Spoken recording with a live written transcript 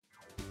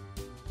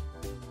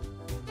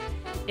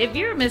If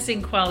you're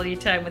missing quality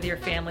time with your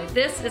family,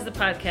 this is the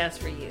podcast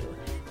for you.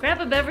 Grab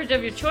a beverage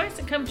of your choice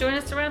and come join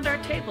us around our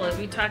table as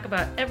we talk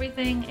about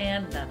everything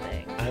and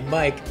nothing. I'm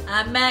Mike.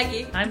 I'm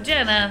Maggie. I'm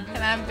Jenna.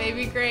 And I'm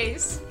Baby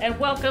Grace. And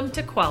welcome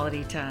to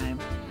Quality Time.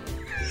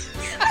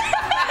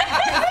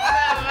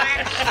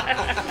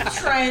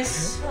 Trying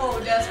so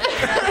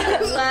desperately not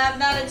to laugh,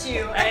 not at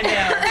you. I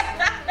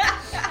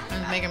know.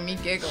 It's making me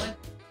giggle.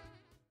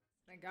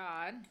 My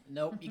God.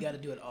 Nope, you got to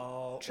do it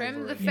all Trim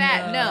over the again.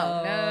 fat.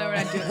 No, we're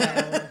not doing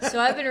that. So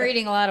I've been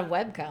reading a lot of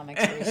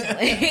webcomics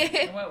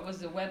recently. What was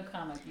the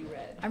webcomic you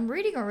read? I'm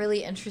reading a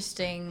really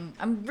interesting...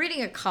 I'm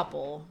reading a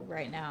couple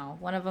right now.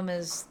 One of them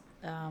is...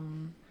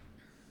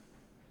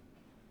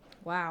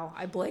 Wow,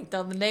 I blanked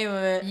on the name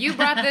of it. You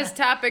brought this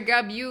topic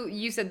up.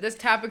 You said this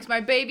topic's my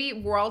baby.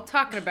 We're all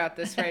talking about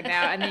this right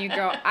now, and then you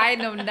go, I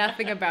know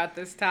nothing about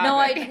this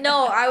topic.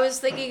 No, I was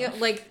thinking of,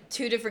 like,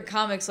 two different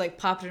comics like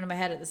popped into my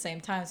head at the same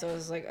time. So I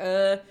was like,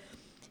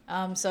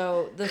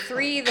 So the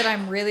three that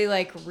I'm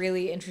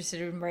really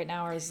interested in right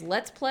now is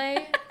Let's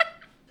Play,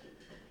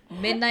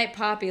 Midnight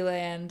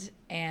Poppyland,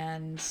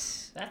 and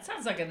That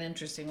sounds like an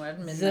interesting one.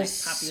 Midnight The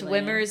Poppyland.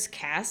 Swimmer's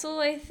Castle,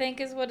 I think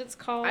is what it's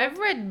called. I've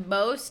read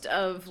most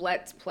of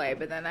Let's Play,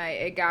 but then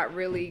it got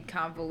really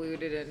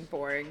convoluted and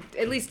boring.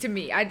 At least to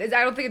me. I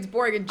don't think it's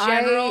boring in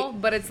general,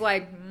 but it's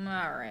like,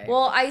 all right.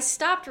 Well, I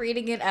stopped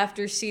reading it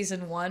after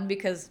season one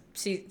because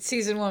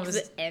season one was...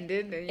 It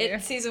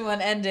ended? Season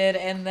one ended,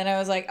 and then I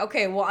was like,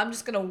 okay, well, I'm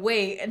just going to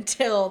wait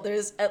until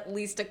there's at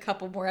least a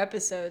couple more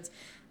episodes.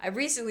 I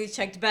recently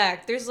checked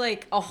back. There's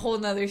like a whole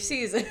nother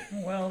season.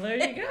 Well, there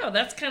you go.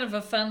 That's kind of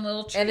a fun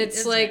little treat, And it's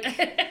isn't like...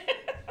 it?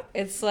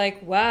 It's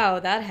like, wow,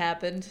 that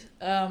happened.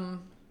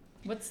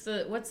 What's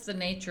the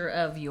nature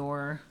of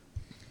your...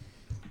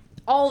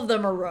 All of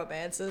them are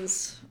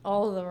romances.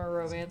 All of them are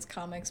romance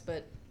comics,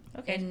 but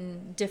Okay.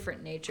 in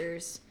different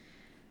natures.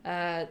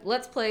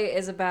 Let's Play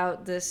is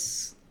about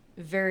this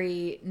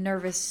very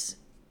nervous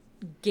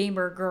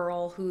gamer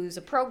girl who's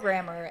a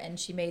programmer, and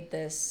she made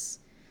this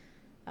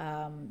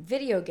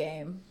video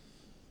game.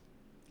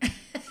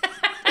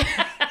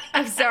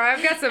 I'm sorry,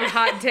 I've got some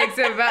hot takes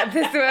about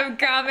this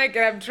webcomic,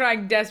 and I'm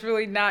trying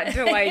desperately not to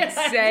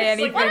say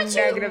anything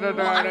negative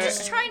about I'm it.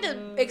 just trying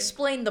to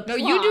explain the No, plot.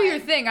 you do your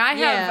thing. I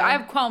Yeah.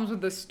 have qualms with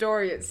the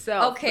story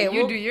itself. Okay, but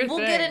you do your we'll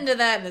thing. get into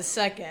that in a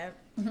second.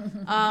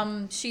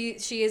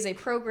 She is a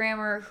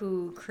programmer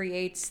who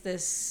creates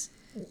this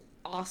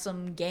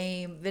awesome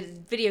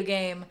video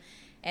game,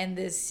 and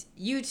this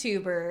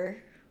YouTuber,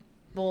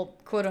 well,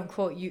 quote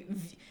unquote,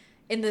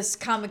 in this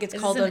comic it's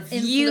called a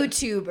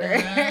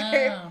YouTuber.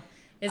 Oh.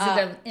 Is it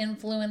an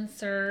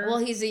influencer? Well,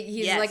 he's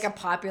Yes. like a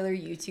popular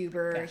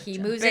YouTuber. Gotcha. He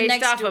moves in Based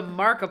next off to of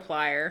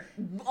Markiplier.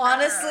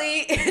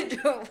 honestly,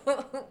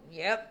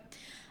 yep.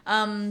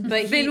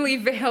 But Thinly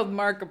veiled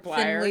Markiplier.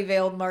 thinly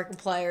veiled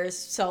Markiplier's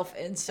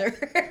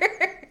self-insert.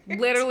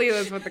 Literally,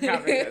 that's what the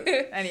comic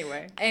is.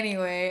 Anyway.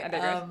 Anyway, I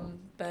digress.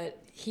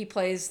 but he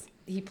plays.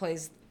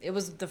 It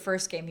was the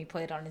first game he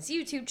played on his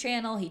YouTube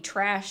channel. He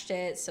trashed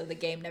it, so the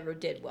game never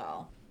did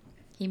well.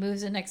 He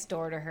moves in next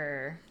door to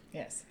her,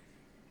 yes.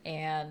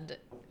 and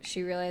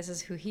she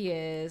realizes who he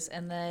is,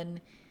 and then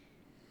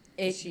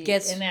it She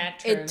gets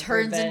enact it her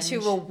turns revenge.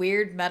 into a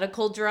weird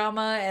medical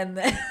drama, and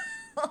then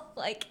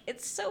like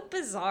it's so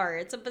bizarre.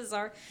 It's a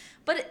bizarre,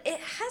 but it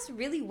has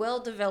really well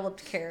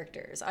developed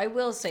characters. I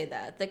will say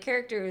that the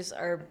characters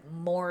are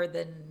more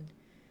than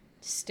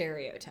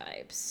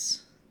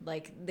stereotypes.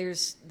 Like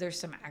there's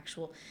some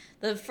actual.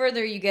 The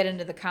further you get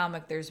into the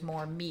comic, there's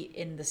more meat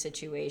in the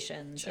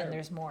situations, Sure. and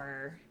there's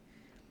more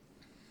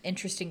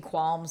interesting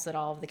qualms that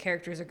all of the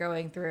characters are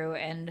going through,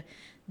 and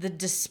the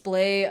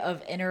display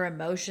of inner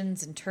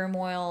emotions and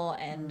turmoil,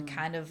 and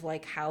kind of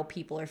like how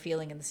people are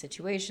feeling in the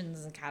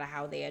situations and kind of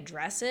how they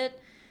address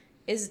it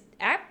is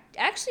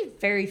actually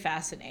very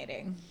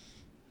fascinating.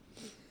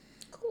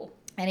 Cool.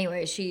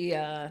 Anyway, she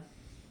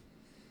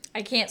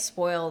I can't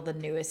spoil the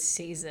newest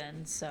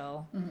season,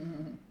 so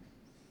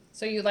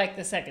So you like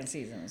the second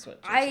season, is what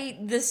you're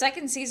saying, the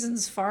second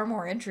season's far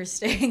more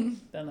interesting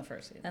than the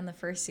first season. than the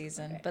first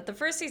season. Okay. But the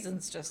first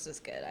season's just as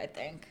good, I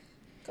think.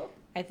 Cool.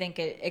 I think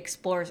it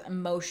explores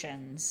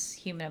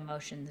human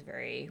emotions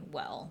very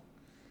well.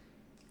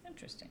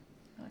 Interesting.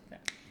 I like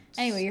that.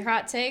 Anyway, your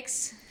hot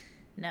takes?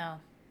 No.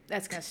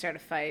 That's going to start a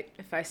fight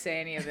if I say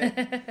any of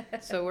it.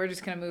 So we're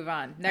just going to move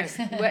on. Next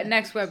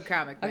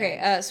webcomic.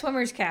 Okay,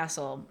 Swimmer's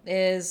Castle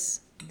is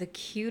the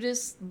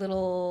cutest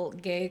little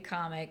gay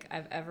comic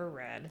I've ever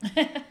read.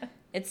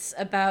 It's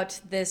about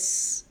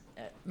this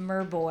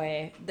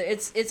merboy.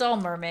 It's all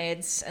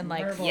mermaids and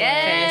like Merboy. fish.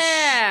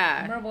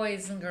 Yeah. More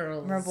boys and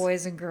girls.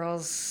 Merboys and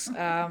girls.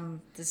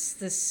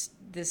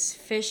 This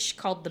fish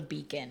called the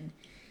Beacon.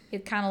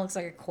 It kind of looks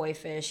like a koi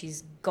fish.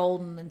 He's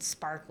golden and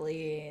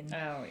sparkly, and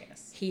Oh,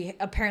 yes. he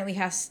apparently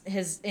has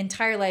his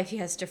entire life he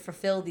has to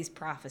fulfill these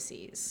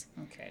prophecies.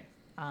 Okay.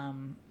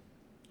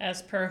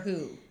 As per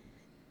who?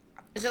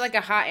 Is it like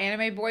a hot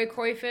anime boy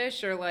koi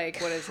fish, or like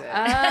what is it?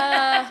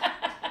 Hot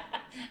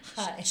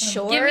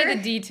Sure. Give me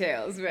the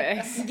details,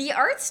 Max. The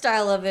art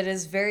style of it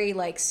is very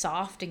like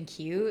soft and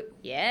cute.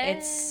 Yeah.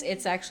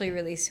 It's actually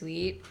really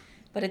sweet,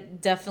 but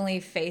it definitely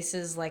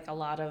faces like a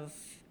lot of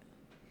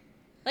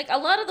the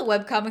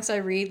webcomics I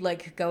read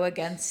like go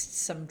against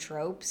some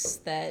tropes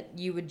that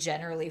you would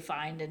generally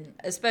find in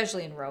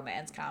especially in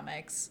romance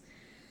comics.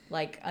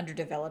 Like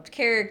underdeveloped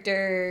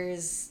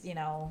characters,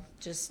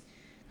 just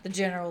the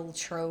general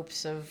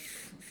tropes of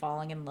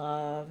falling in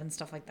love and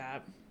stuff like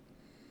that.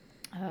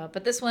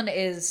 But this one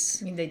is...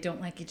 I mean, they don't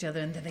like each other,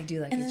 and then they do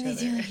like each other. They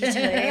do like each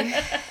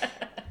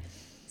other.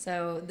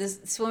 So this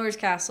Swimmer's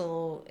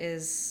Castle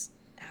is...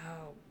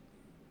 Oh,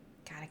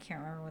 God, I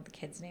can't remember what the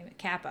kid's name is.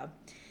 Kappa.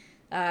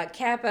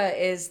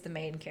 Kappa is the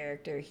main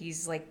character.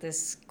 He's like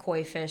this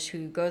koi fish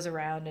who goes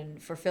around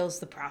and fulfills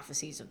the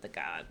prophecies of the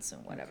gods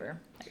and whatever.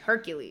 Like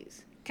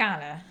Hercules.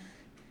 Kinda.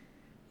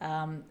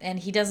 And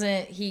he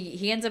doesn't...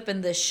 He ends up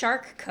in the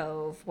Shark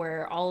Cove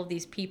where all of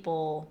these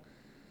people...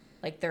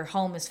 Like, their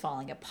home is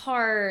falling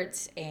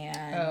apart,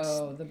 and...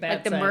 Oh, the bad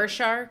Like the side. mer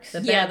sharks? The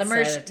yeah, bad the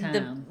mer... side of town.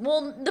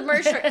 The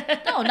mer...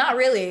 no, not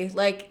really.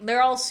 Like,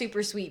 they're all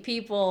super sweet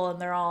people,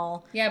 and they're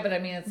all Yeah, but I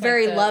mean, it's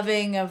very like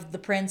loving of the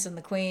prince and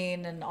the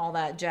queen and all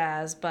that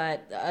jazz,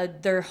 but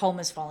their home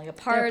is falling They're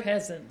apart.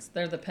 peasants.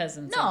 They're the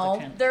peasants No,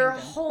 of the their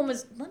kingdom. home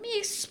is... Let me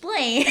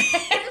explain.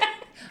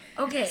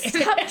 Okay.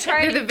 Stop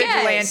trying They're the to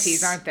guess.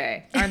 vigilantes, aren't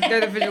they? Aren't they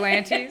the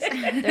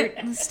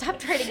vigilantes? Stop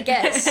trying to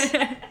guess.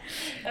 They're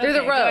Okay, the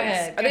go rogues.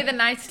 ahead. Are they the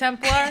Knights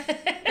Templar? I thought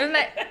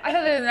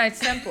they were the Knights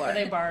Templar. Are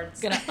they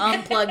bards? Gonna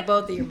unplug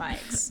both of your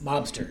mics.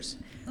 Mobsters.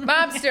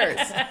 Mobsters.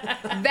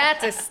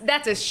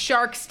 That's a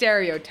shark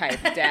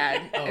stereotype,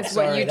 Dad. Oh, It's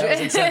sorry, what you that was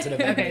did. insensitive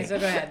of Okay, me. so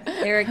go ahead.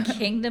 They're a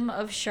kingdom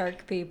of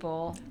shark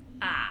people.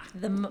 Ah.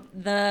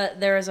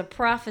 There is a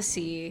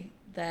prophecy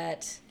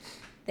that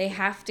they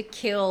have to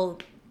kill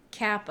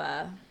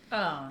Kappa,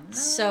 Oh, no.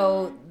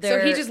 so So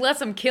he just lets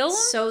them kill him?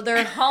 so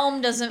their home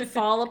doesn't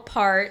fall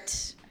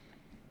apart,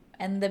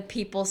 and the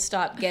people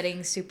stop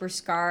getting super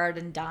scarred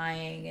and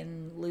dying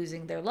and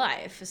losing their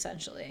life,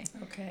 essentially.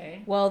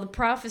 Okay. Well, the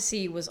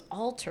prophecy was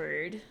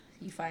altered.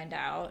 You find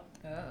out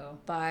Oh.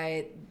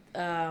 by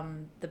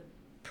the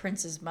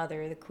prince's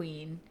mother, the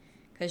queen,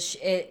 because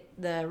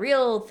the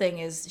real thing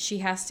is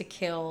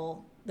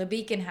the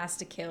beacon has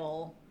to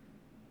kill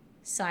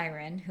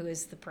Siren, who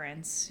is the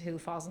prince who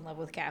falls in love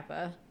with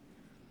Kappa.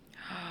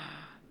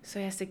 So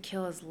he has to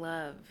kill his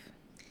love.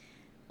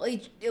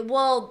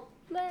 Well,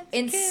 Let's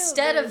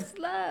instead kill of his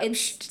love.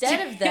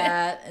 instead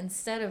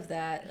of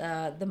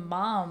that, the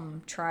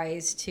mom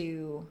tries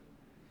to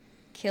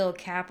kill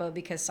Kappa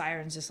because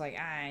Siren's just like,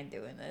 I ain't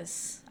doing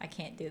this. I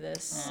can't do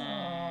this.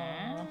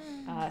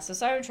 So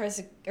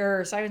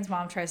Siren's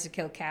mom tries to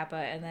kill Kappa,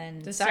 and then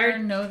Does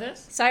Siren know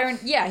this? Siren,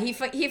 yeah, he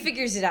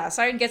figures it out.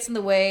 Siren gets in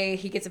the way.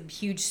 He gets a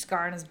huge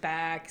scar on his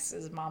back.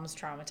 His mom's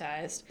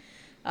traumatized.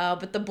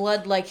 But the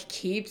blood,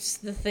 keeps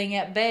the thing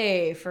at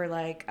bay for,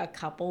 a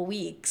couple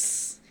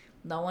weeks.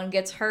 No one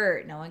gets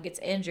hurt. No one gets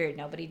injured.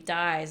 Nobody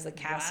dies. The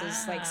cast is,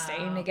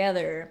 staying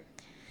together.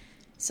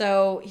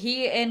 So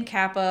he and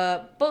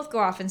Kappa both go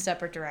off in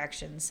separate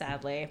directions,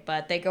 sadly.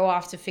 But they go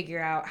off to figure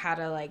out how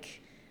to,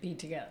 Be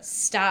together.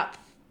 stop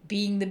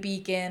being the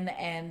beacon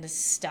and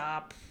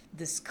stop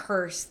this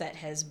curse that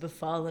has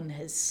befallen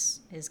his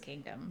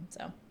kingdom.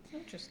 So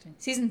Interesting.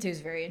 season 2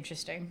 is very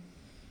interesting.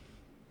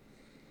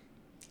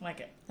 Like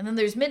it. And then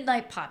there's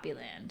Midnight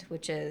Poppyland,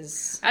 which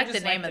is I like the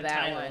just name like of the that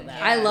title one. of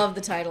that. I love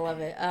the title of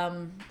it.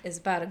 It's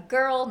about a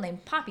girl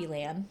named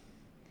Poppyland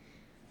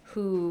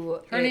who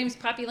Her name's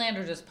Poppy Land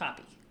or just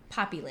Poppy?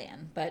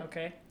 Poppyland, but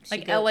Okay. she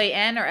Like goes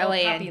LAN or Oh,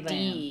 LAND?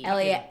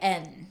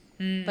 LAN.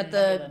 But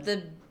Poppyland.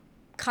 the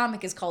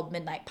comic is called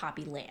Midnight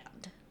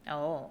Poppyland.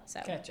 Oh.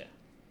 So Gotcha.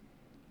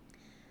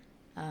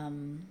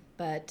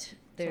 but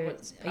there's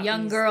what's a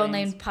young Poppy's girl things?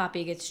 named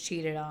Poppy gets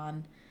cheated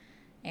on,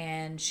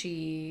 and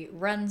she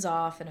runs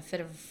off in a fit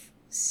of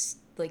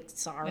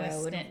sorrow In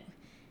a stint.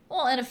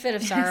 in a fit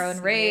of sorrow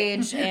and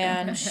rage,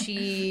 and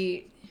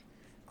she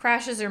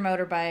crashes her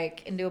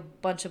motorbike into a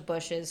bunch of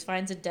bushes,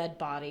 finds a dead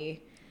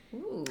body,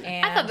 Ooh.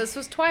 and I thought this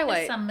was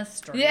Twilight. It's a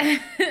mystery. Yeah.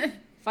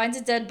 finds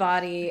a dead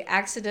body,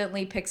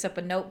 accidentally picks up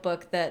a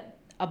notebook that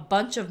a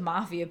bunch of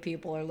mafia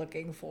people are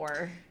looking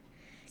for.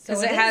 So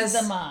 'Cause it it has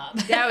has- the mob.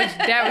 That was just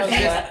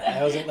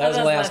That was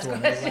the last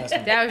one. That was the last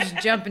one. that was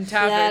jumping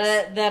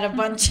topics. That a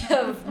bunch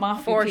of mafia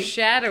people...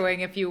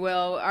 Foreshadowing, if you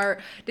will.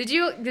 Did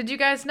you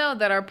guys know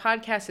that our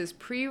podcast is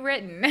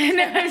pre-written? Not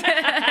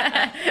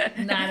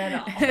at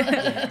all.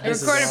 This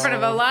is Recorded in front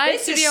of a all- live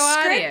This is studio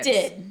audience.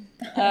 scripted.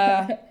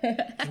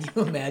 Can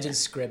you imagine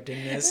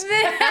scripting this?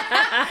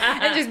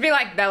 And just be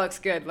like, that looks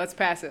good. Let's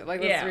pass it.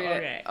 Let's Yeah, read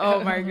okay. it.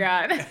 Oh my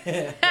god.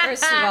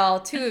 First of all,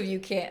 2 of you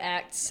can't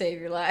act to save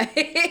your life.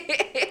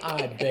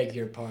 I beg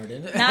your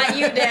pardon. Not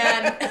you,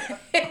 Dad.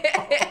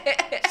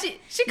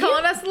 she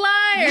calling us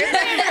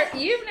liars.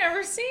 You've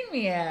never seen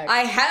me act. I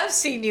have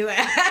seen you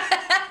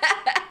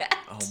act.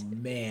 Oh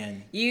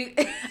man. You.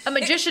 A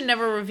magician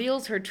never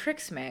reveals her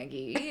tricks,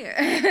 Maggie.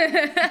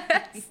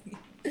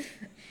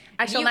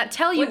 I shall not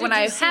tell you what when did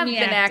you I see have me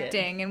been act in?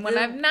 acting and when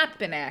I've not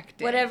been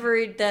acting.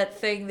 Whatever that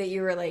thing that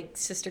you were like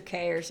Sister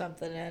K or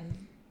something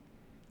in.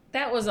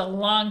 That was a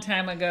long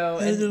time ago.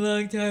 That was a And,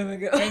 long time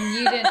ago. and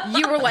you didn't.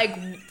 You were like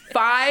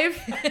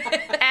 5,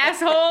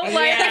 asshole. Like,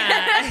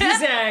 Yeah,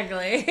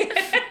 exactly.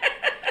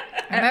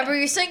 I remember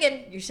you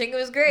singing. Your singing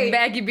was great.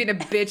 Maggie being a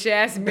bitch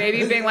ass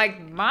baby, being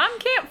like, Mom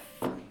can't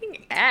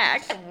fucking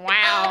act.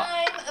 Wow.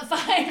 I'm a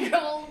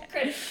 5-year-old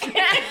critic.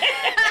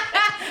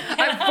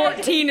 I'm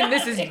 14 and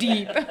this is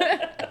deep.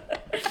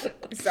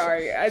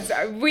 Sorry,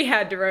 we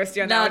had to roast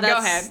you on that one. Go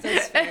ahead.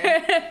 That's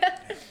fair.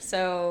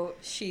 So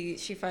she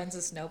finds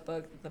this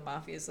notebook that the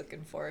mafia is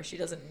looking for. She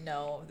doesn't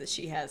know that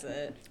she has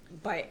it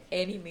by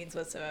any means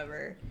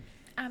whatsoever.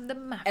 I'm the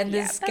mafia. And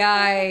this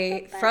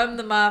guy from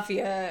the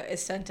mafia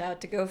is sent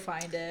out to go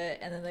find it,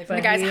 and then they But find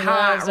The guy's he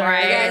hot, loves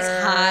right? The guy's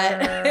her.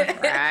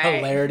 hot. Right.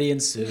 Hilarity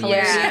ensues.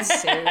 Yeah.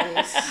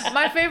 ensues.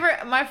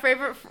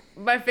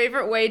 My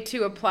favorite way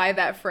to apply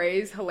that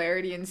phrase,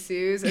 hilarity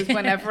ensues, is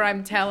whenever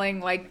I'm telling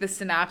like the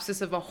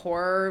synopsis of a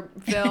horror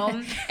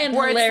film. And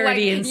where it's,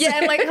 hilarity like, ensues. Yeah,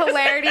 and like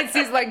hilarity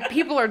ensues, like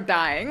people are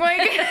dying.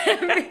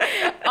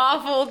 Like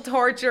awful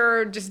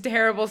torture, just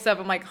terrible stuff.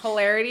 I'm like,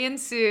 hilarity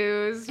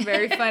ensues,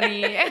 very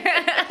funny.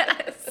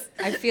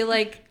 I feel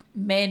like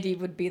Mandy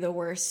would be the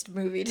worst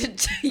movie to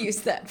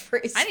use that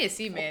phrase. I need to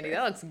see Mandy.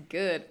 That looks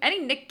good. Any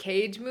Nick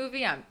Cage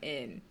movie, I'm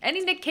in.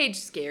 Any Nick Cage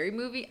scary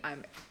movie,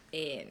 I'm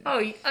in.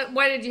 Oh,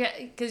 why did you?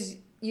 Because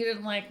you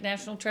didn't like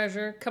National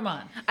Treasure? Come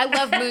on. I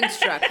love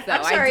Moonstruck, though.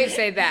 I'm I sorry. do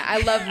say that. I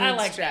love I like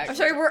Moonstruck. I'm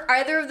sorry, were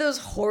either of those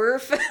horror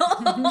films?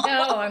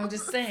 No, I'm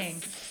just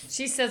saying.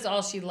 She says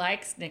all she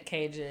likes Nick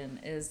Cage in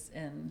is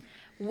in.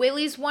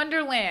 Willy's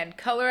Wonderland,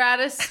 Color Out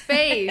of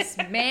Space,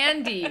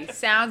 Mandy,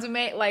 Sounds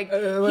Amazing. Like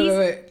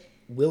Wait.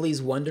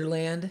 Willy's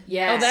Wonderland?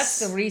 Yes. Oh, that's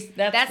the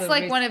That's the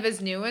like one of his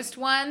newest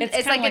ones.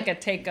 It's kind of like a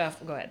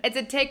takeoff. Go ahead. it's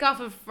a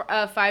takeoff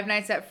of Five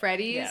Nights at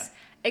Freddy's. Yeah.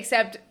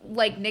 Except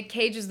like Nick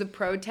Cage is the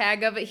pro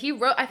tag of it.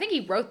 I think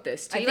he wrote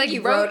this too. I think he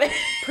wrote wrote it.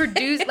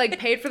 produced, like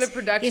paid for the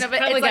production He's of it.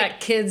 probably It's got like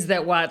kids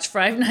that watch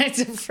Five Nights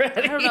at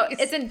Freddy's. I don't know.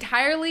 It's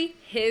entirely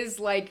his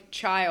like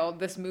child,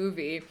 this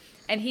movie.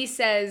 And he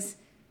says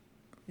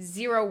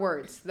 0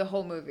 words the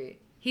whole movie.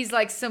 He's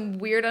like some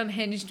weird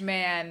unhinged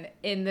man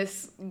in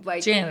this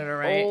like Janitor,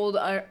 right? old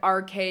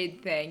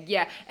arcade thing.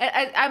 Yeah.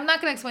 I'm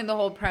not going to explain the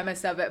whole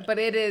premise of it, but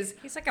it is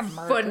He's like a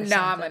merc or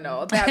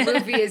phenomenal. That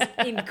movie is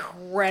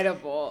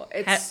incredible.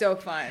 It's so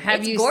fun.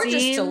 Have It's you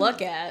gorgeous seen to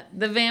look at.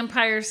 The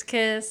Vampire's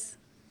Kiss?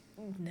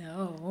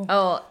 No.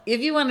 Oh,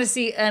 if you want to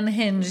see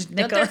unhinged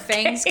Don't their Nicolas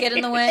fangs get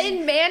in the way?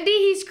 In Mandy,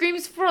 he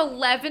screams for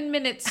 11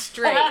 minutes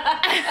straight.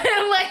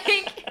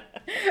 like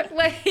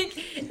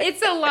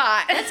it's a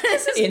lot.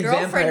 His In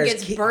girlfriend Vampire's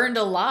gets Ki- burned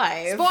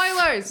alive.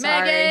 Spoilers,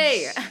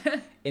 Sorry.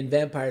 Maggie. In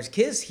Vampire's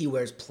Kiss, he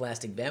wears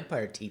plastic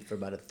vampire teeth for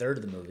about a third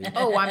of the movie.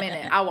 Oh, I'm in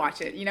it. I'll watch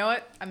it. You know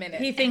what? I'm in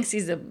it. He thinks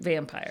he's a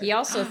vampire. He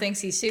also thinks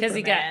he's Because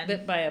Superman. he got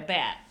bit by a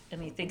bat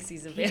and he thinks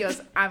he's a He vampire.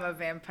 goes, I'm a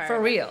vampire. For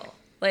real.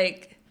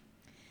 Like,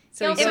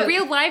 so He In also-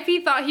 real life,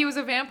 he thought he was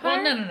a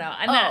vampire? Well, no.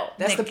 I'm not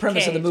That's Nick the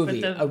premise of the Cage, but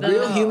movie. the- A the-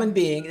 real human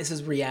being, this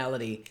is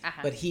reality,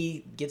 Uh-huh. but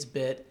he gets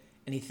bit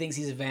and he thinks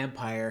he's a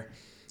vampire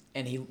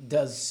and he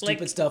does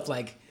stupid Like, stuff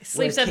like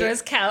sleeps wears under ca-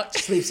 his couch.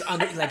 sleeps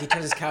under, like he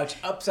turns his couch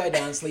upside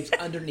down, sleeps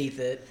underneath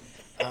it.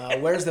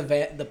 Wears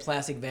the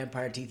plastic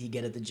vampire teeth he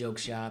get at the joke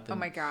shop. Oh And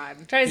my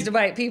God. Tries to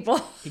bite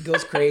people. He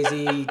goes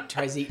crazy,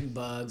 tries eating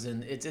bugs,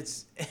 and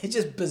it's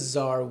just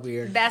bizarre,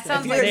 weird. That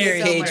sounds if you're like a Nick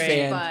so Cage much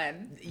fan,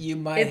 fun. you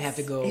might have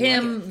to go.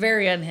 Him like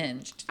very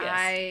unhinged.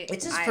 Yes.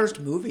 it's his first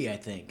movie, I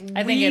think.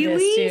 I think it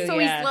Really? is too. So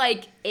yeah. he's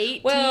like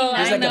 18. well,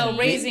 He's I like a know big-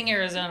 Raising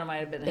Arizona might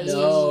have been his.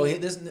 No,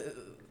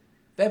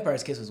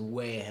 Vampire's Kiss was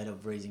way ahead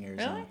of Raising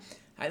Arizona. Really?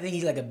 I think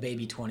he's like a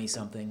baby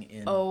 20-something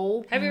in.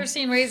 Oh. Have you ever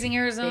seen Raising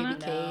Arizona?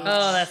 Baby Cage.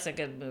 Oh, that's a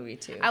good movie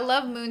too. I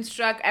love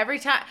Moonstruck. Every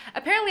time,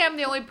 apparently, I'm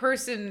the only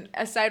person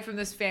aside from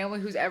this family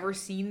who's ever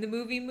seen the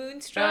movie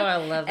Moonstruck. Oh, I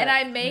love And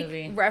that I make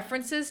movie.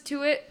 references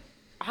to it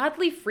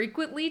oddly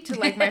frequently to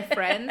like my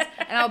friends,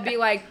 and I'll be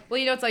like, "Well,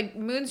 you know, it's like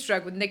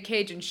Moonstruck with Nick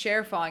Cage and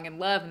Cher falling in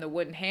love and the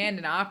wooden hand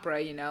in opera.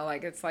 You know,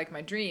 like it's like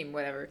my dream,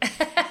 whatever."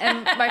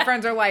 And my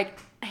friends are like,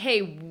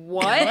 "Hey,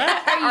 what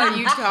are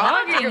you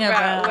talking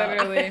about?"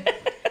 Literally.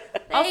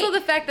 Also,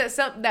 the fact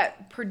that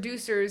that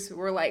producers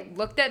were like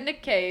looked at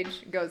Nick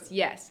Cage, goes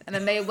yes, and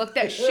then they looked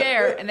at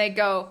Cher and they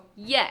go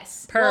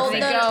yes. Perfect.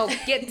 And they Well, go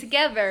get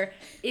together.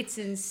 It's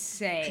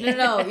insane.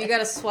 No, you got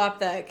to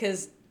swap that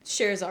because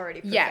Cher's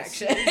already Yes,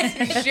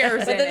 perfection.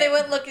 Cher's But in then they it.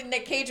 went look at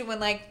Nick Cage and went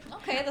like,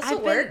 okay, this will I've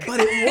been- work. But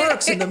it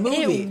works in the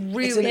movie.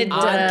 really it's an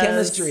odd does.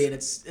 chemistry, and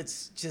it's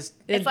just.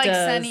 It's It like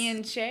does. Sonny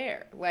and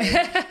Cher. Like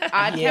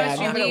odd Yeah,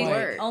 chemistry, not but it quite.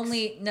 works.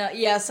 Only no,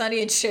 yeah,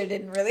 Sonny and Cher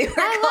didn't really work.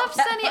 I all love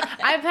that Sunny. much.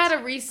 I've had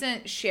a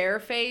recent Cher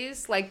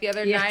phase. Like the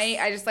other Yes. night,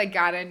 I just like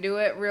got into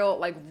it real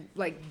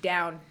like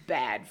down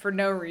bad for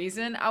no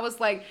reason. I was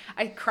like,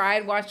 I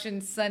cried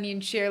watching Sunny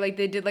and Cher. Like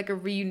they did like a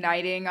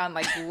reuniting on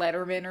like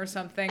Letterman or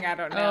something. I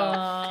don't know.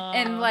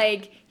 And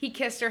like he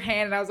kissed her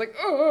hand, and I was like,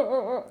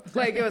 oh,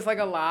 like it was like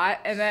a lot.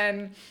 And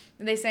then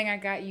they sang "I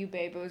Got You,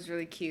 Babe." It was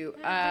really cute.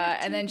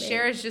 And then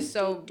Cher is just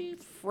so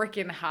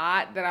freaking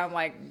hot that I'm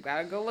like,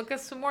 gotta go look at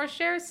some more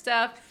Cher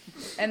stuff.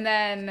 And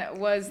then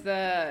what's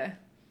the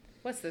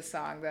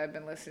song that I've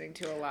been listening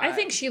to a lot? I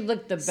think she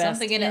looked the best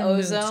Something in in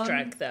Ozone?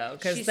 Moonstruck, though,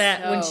 because She's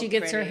that when so she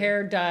gets her pretty.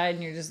 hair dyed,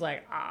 and you're just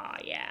like,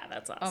 yeah,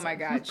 that's awesome. Oh my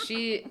god,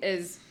 she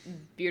is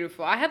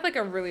beautiful. I had like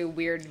a really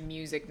weird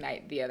music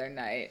night the other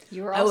night.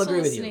 You were I will also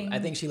agree with listening. you. I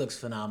think she looks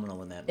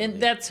phenomenal in that movie.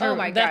 And that's her. Oh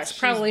my that's gosh,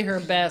 probably she's her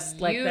best.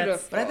 Like that's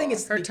beautiful. But I think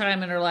it's her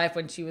time in her life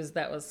when she was.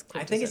 That was.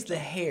 I think it's the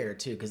quintessential. hair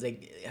too, because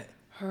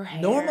Her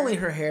hair. normally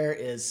her hair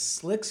is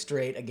slick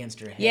straight against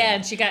her head. Yeah,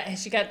 and she got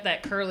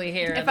that curly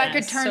hair. If in I that.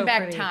 could turn So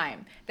back pretty.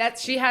 time, that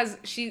she has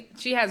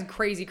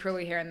crazy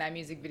curly hair in that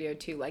music video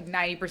too. Like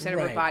 90% of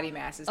her Right. body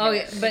mass is Oh hair.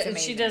 yeah, It's but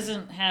amazing. she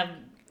doesn't have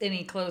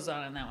any clothes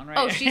on in that one, right?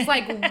 Oh, she's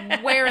like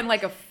wearing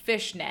like a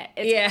fishnet.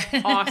 It's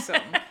Yeah.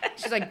 awesome.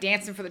 She's like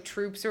dancing for the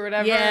troops or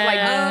whatever. Yeah. Like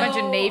a bunch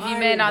of Oh, Navy I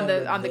men on the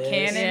remember this.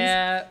 cannons.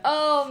 yeah.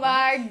 Oh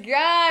my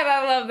god,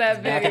 I love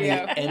that Back in the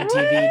video.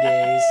 MTV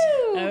days.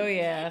 Oh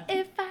yeah.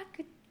 If I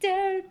could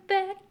turn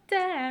back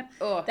time.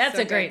 Oh, That's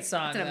so a great good.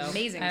 song. It's an though,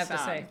 amazing I have song.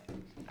 to say.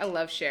 I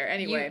love Cher.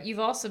 Anyway. You've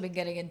also been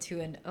getting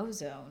into an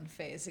ozone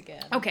phase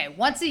again. Okay,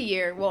 once a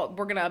year. Well,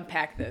 we're gonna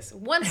unpack this.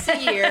 Once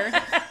a year,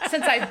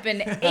 since I've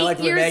been 8 I like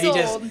when years Maggie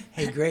old. just,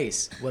 hey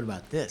Grace, what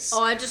about this?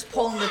 Oh, I just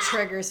pulling the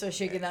trigger so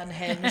she can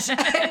unhinge.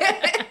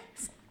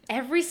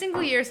 Every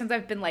single year since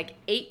I've been like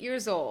 8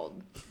 years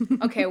old.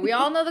 Okay, we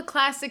all know the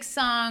classic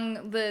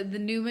song, the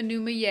Numa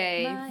Numa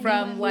Yay,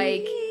 from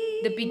like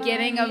the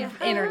beginning of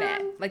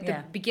internet, like the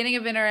Yeah. beginning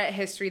of internet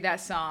history.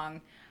 That song,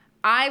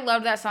 I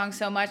love that song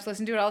so much.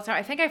 Listen to it all the time.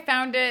 I think I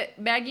found it.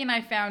 Maggie and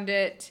I found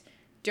it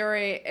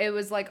during. It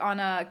was like on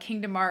a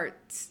Kingdom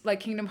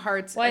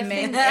Hearts Well, I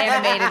think-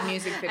 animated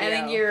music video. I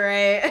think you're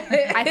right.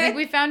 I think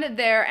we found it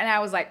there, and I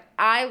was like,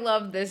 I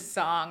love this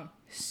song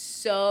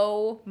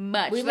so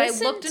much. We But I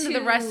listened looked into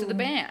the rest of the to-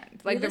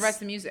 band, like we the lis- rest of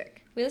the music.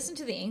 We listened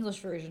to the English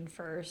version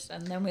first,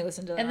 and then we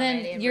listened to the And then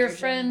Canadian your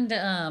version.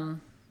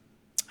 friend,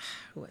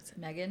 who was it?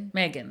 Megan.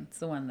 Megan's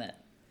the one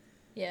that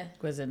Yeah,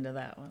 was into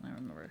that one. I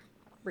remember.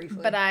 briefly.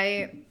 But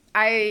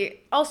I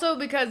also,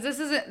 because this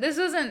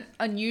isn't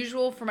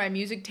unusual for my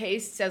music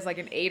tastes as like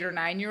an 8 or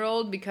 9 year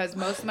old, because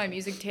most of my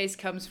music taste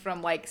comes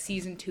from like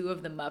season 2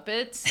 of the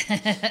Muppets,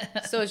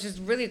 so it's just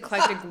really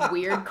eclectic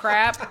weird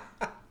crap.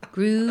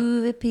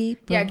 Groovy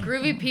people. Yeah,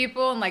 groovy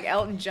people, and like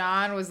Elton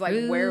John was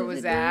like where it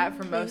was at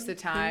for most of the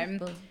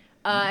time.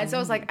 And so I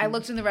was like, I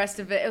looked in the rest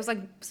of it. It was like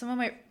some of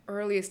my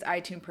earliest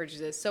iTunes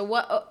purchases. So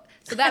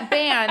so that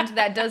band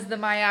that does the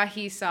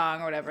Mayahi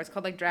song or whatever, it's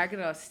called like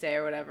Dragonoste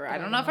or whatever. I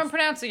don't know if I'm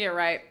pronouncing it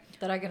right,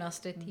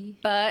 Dragonoste.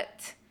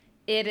 but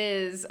it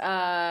is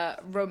a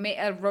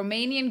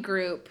Romanian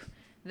group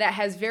that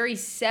has very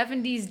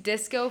 70s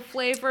disco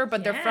flavor,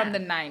 but they're from the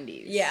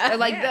 90s. Yeah. They're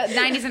like the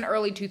 90s and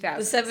early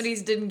 2000s. The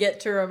 70s didn't get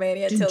to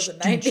Romania till the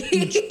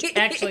 90s.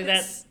 Actually,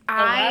 that's a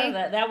lot of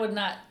that. That would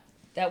not.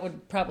 That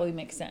would probably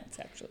make sense.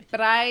 Actually.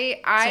 But I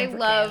Same for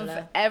love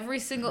Canada. every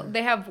single.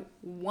 They have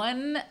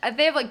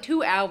they have like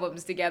 2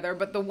 albums together,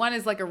 but the one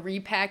is like a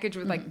repackage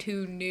with like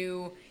 2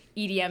 new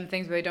EDM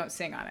things, but they don't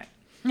sing on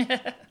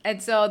it.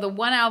 And so the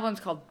one album's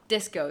called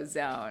Disco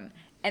Zone,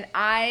 and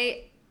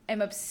I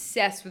am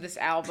obsessed with this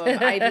album.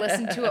 I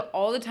listened to it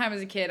all the time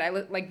as a kid.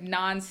 Like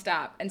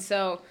nonstop, and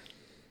so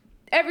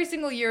every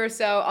single year or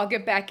so, I'll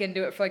get back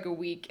into it for like a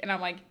week, and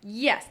I'm like,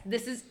 yes,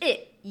 this is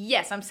it.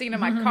 Yes, I'm singing in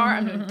my car.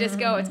 I'm doing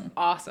disco. It's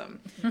awesome.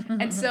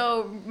 And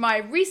so my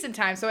recent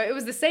time, so it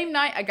was the same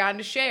night I got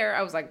into Cher.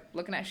 I was like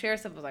looking at Cher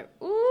stuff. I was like,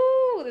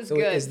 ooh, this is So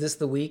good. is this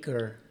the week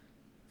or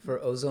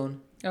for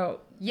Ozone?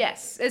 Oh,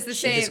 Yes, it's the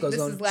She same. Disco This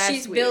Zone? is last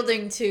She's week.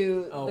 building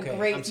to Okay, the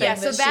great I'm thing sorry. Yeah,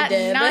 so that she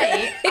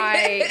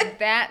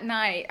that did.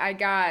 night I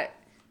got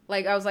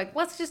like I was like,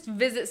 let's just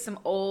visit some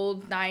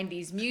old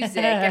 90s music.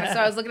 And so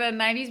I was looking at a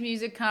 90s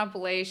music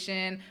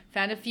compilation,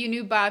 found a few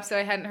new bops that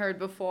I hadn't heard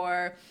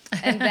before.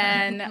 And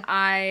then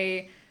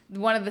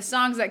one of the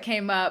songs that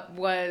came up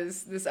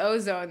was this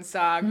Ozone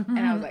song, and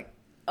I was like,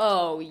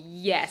 oh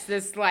yes,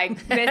 it's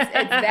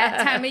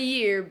that time of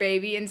year,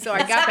 baby. And so I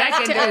got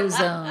back into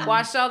Ozone. it,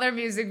 watched all their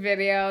music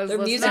videos, Their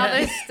listened to all their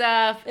music-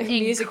 stuff. Their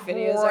music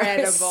videos are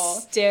Incredible.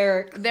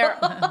 hysterical.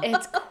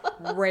 It's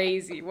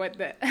crazy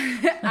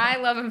I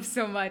love him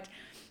so much.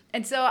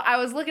 And so I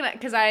was looking at,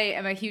 because I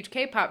am a huge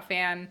K-pop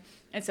fan,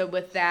 and so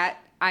with that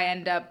I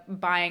end up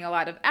buying a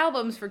lot of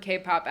albums for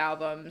K-pop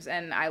albums,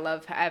 and I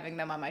love having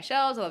them on my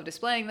shelves. I love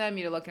displaying them,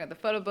 looking at the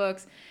photo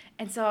books.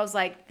 And so I was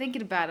like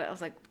thinking about it. I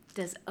was like,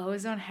 does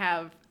Ozone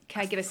can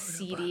I get a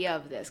CD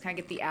of this? Can I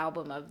get the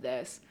album of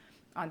this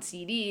on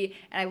CD?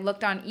 And I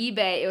looked on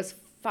eBay. It was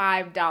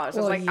 $5. I was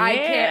Well, like, I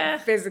yeah.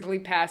 can't physically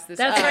pass this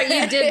that's up. right.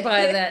 You did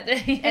buy that.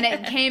 And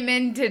it came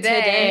in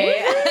today.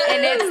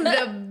 And it's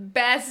the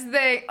best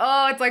thing.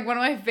 Oh, it's like one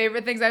of my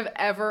favorite things I've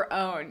ever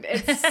owned.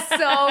 It's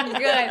so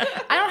good.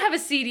 I don't have a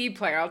CD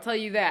player, I'll tell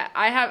you that.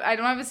 I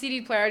don't have a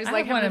CD player. I just I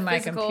like have one having in a my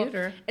physical.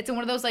 computer. It's in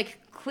one of those like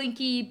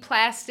clinky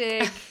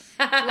plastic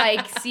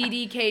like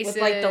CD cases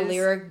With like the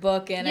lyric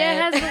book in it.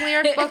 Yeah, it has the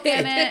lyric book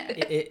in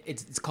it.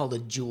 It's called a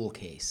jewel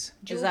case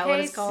Is that what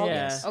it's case? called?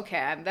 Yeah.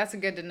 Okay, that's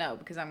good to know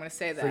because I'm going to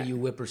say that. for you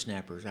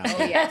whippersnappers out Oh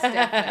there. yes,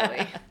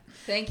 definitely.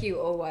 Thank you,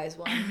 oh wise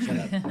one. Shut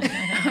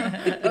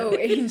up. Oh,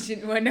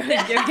 ancient one. No,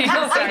 I'm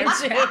kidding.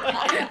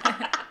 Sorry.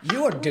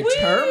 You are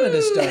determined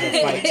to start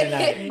a fight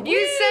tonight.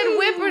 You said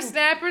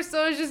whippersnapper,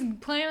 so I was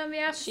just playing on the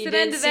She opposite did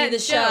end of see that the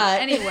joke.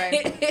 shot.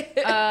 Anyway,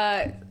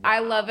 I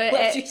love it.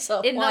 Left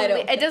yourself wide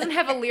open. It doesn't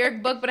have a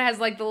lyric book, but it has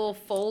like the little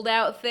fold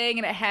out thing,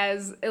 and it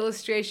has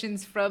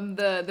illustrations from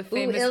the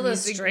famous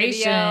music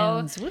video.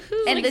 illustrations.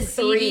 Woohoo. And Like the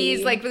three.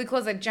 CDs, like really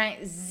close, like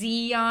giant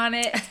Z on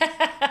it.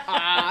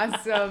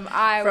 Awesome.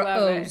 I For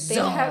love it. They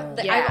have,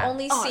 Yeah. I've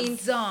only seen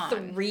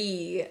Ozone.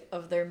 3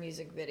 of their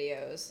music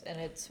videos, and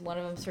it's one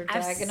of them's for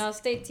I've Diagonal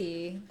State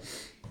T.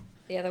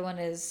 The other one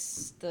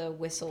is the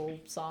whistle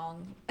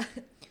song.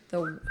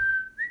 The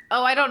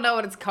Oh, I don't know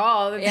what it's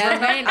called. It's Yeah,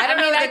 remained- I don't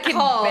know what I it's can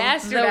called.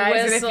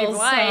 bastardize it if you whistle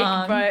like,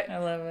 song. but I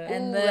love it.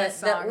 And Ooh, the, that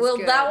song's well,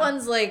 good. that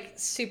one's like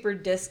super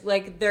disc.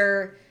 Like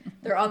they're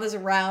on this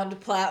round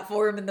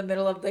platform in the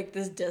middle of like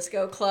this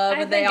disco club,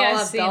 and they all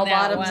have bell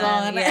bottoms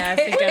on. Yeah, I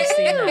think I've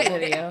seen that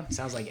video.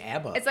 Sounds like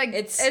ABBA. it's like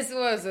It's- it's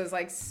what was this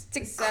like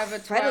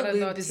incredibly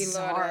Salvatore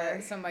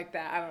bizarre. something like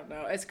that. I don't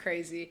know. It's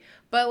crazy,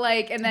 but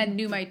like, and then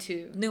Numai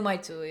 2. New My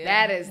Too, yeah.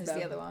 That is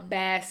the other one.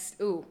 best.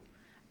 Ooh.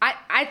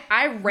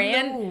 I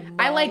ran. No,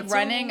 I like my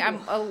running. too.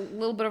 I'm a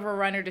little bit of a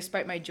runner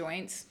despite my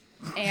joints.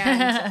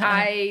 And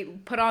I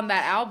put on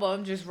that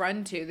album, Just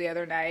Run To, the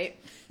other night.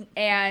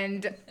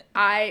 And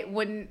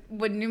when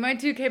Numai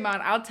 2 came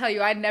on, I'll tell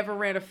you, I never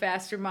ran a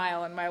faster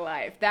mile in my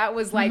life. That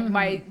was like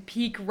my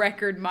peak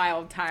record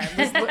mile time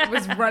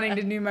was running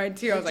to Numai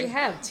 2. I was Did you like,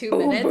 have 2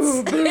 boom,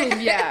 minutes? boom, boom.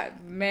 Yeah,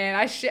 man,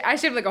 I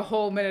shaved like a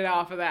whole minute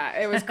off of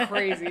that. It was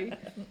crazy.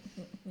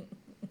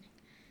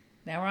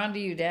 Now we're on to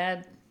you,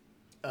 Dad.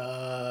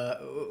 I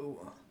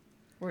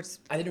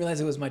didn't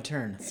realize it was my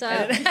turn. So,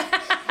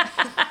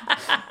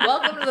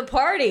 welcome to the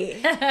party.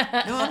 No,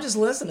 I'm just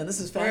listening. This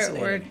is We're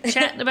fascinating.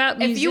 chatting about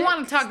music. If you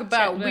want to talk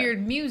about Chatting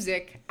weird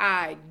music,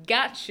 I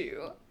got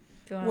you.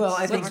 Well,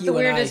 I think What's you the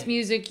and weirdest I-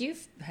 music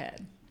you've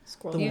had?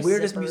 The You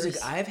weirdest zippers. music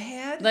I've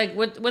had? Like,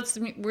 what's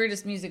the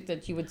weirdest music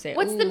that you would say?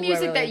 What's the "Ooh, I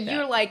music really that like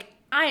you're like,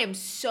 I am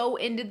so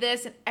into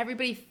this, and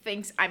everybody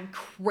thinks I'm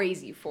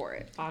crazy for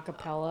it?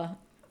 acapella?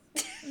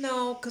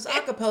 No, because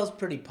acapella's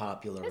pretty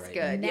popular That's right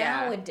good.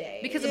 Nowadays.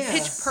 Yeah. Because of Yeah.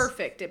 Pitch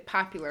Perfect, it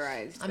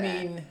popularized now. I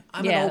that. mean,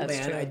 I'm Yeah, an old that's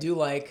man. true. I do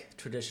like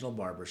traditional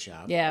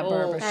barbershop. Yeah, Oh,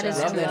 barbershop. that is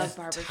Love true. that Love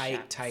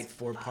barbershop. tight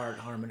 4-part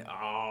harmony.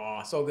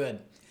 Oh, so good.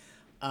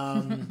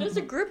 There's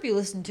a group you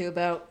listen to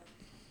about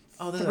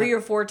Oh, there's 3 a,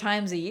 or 4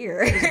 times a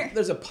year.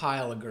 there's a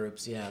pile of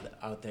groups, yeah,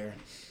 out there.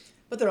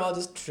 But they're all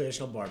just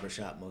traditional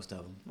barbershop, most of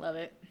them. Love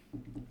it.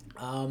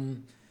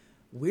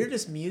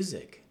 Weirdest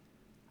music.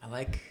 I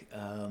like,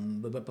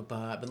 I've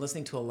been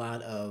listening to a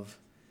lot of,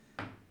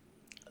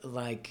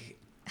 like,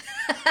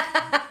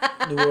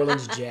 New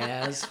Orleans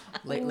jazz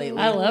lately.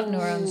 I love New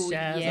Orleans Ooh,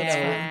 jazz.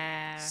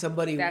 Yeah.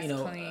 Somebody, That's you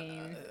know,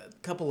 clean. a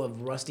couple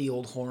of rusty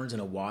old horns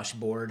and a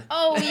washboard.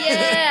 Oh,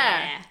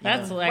 yeah.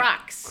 That's like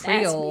Rocks.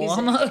 Creole music.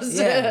 almost.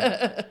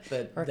 Yeah.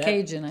 But Or that-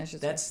 Cajun, I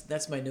should say.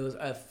 That's my newest.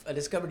 I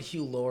discovered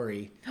Hugh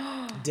Laurie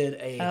did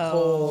a Oh.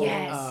 whole.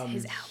 Yes,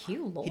 his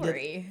Hugh he did-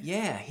 Laurie.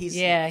 yeah, he's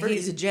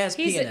a jazz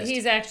he's pianist.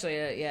 He's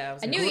actually I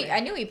was I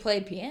like, knew he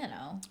played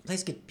piano.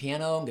 plays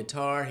piano and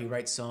guitar. He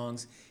writes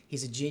songs.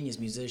 He's a genius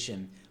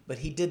musician. But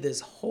he did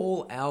this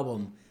whole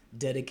album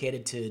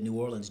dedicated to New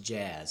Orleans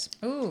jazz.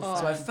 Ooh,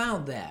 So I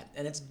found that,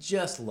 and it's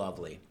just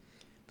lovely.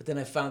 But then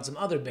I found some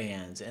other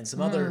bands and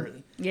some other,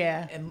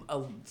 yeah. and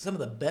some of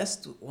the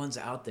best ones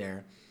out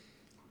there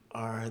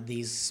are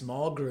these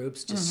small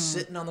groups just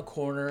sitting on the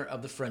corner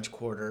of the French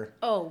Quarter.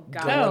 Oh,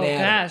 God. Going Oh at it.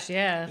 gosh,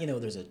 yeah. You know,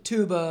 there's a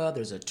tuba,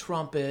 there's a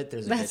trumpet,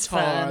 there's a That's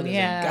guitar, fun, there's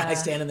yeah. a guy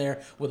standing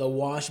there with a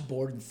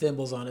washboard and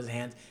thimbles on his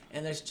hands,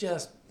 and there's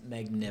just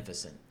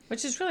magnificent.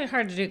 Which is really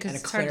hard to do because And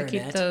a it's hard to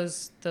keep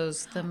clarinet.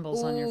 those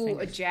thimbles on your Ooh, a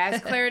fingers.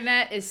 jazz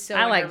clarinet is so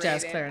I like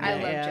jazz underrated. clarinet. I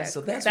love yeah. jazz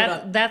So that's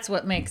clarinet. what That's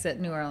what makes it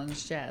New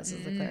Orleans jazz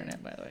is the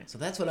clarinet, by the way. So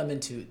that's what I'm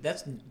into.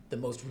 That's the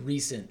most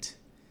recent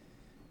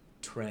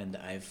trend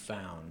I've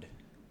found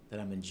that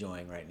I'm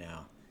enjoying right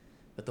now.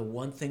 But the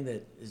one thing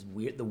that is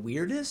weird, the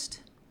weirdest,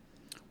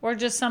 Or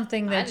just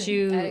something that didn't-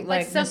 you I-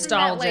 like something that,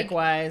 nostalgic like-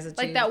 wise. That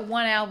Like you, that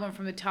one album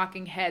from the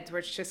Talking Heads where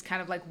it's just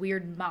kind of like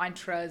weird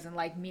mantras and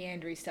like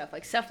meandering stuff.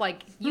 Like stuff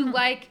like you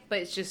like, but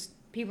it's just,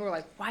 people are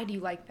like, why do you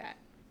like that?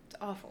 It's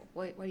awful.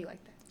 Why do you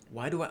like that?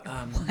 why do I,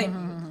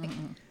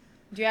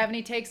 Do you have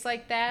any takes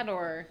like that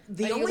or?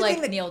 the But you only like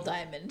thing that, Neil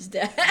Diamond. no,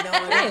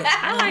 I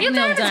I like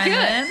Neil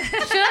Diamond.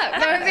 Shut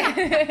up.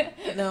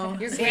 don't. No.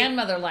 Your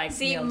grandmother likes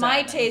See, Neil my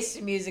Diamond. taste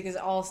in music is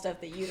all stuff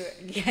that you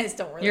guys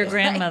don't really Your like.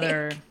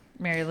 grandmother,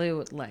 Mary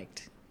Lou,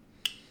 liked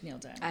Neil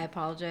Diamond. I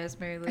apologize,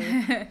 Mary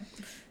Lou.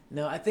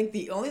 No, I think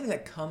the only thing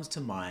that comes to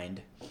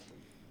mind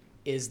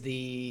is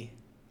the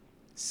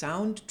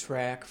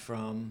soundtrack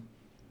from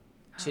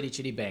Chitty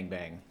Chitty Bang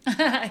Bang.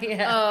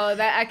 Yeah. Oh,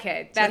 that's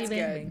Chitty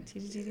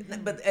good.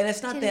 bang bang. And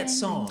it's not that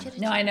song.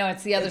 No, I know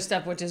it's the other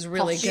stuff, which is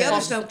really The good.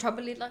 other stuff-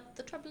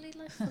 The troubly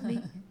life for me.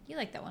 You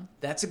like that one?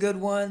 That's a good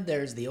one.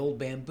 There's the old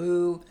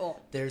bamboo. Oh.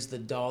 There's the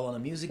doll on a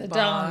music The box.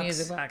 doll on the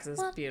music box is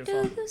What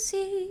beautiful. do you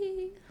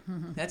see?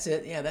 That's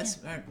it. Yeah, that's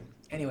all right.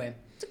 Anyway.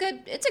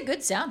 It's a good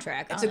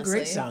soundtrack. It's a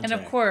great honestly. soundtrack. And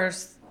of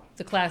course,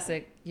 the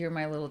classic "You're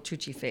My Little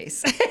Choochie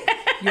Face."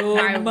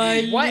 You're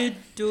my What?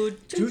 little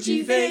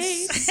Choochie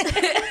face.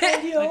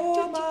 And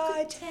you're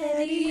my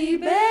teddy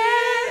bear.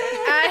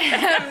 I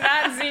have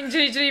not seen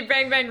Chitty Chitty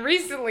Bang Bang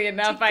recently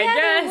enough, I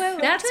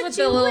guess. That's what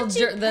the little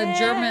the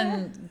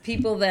German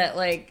people that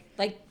like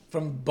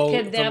From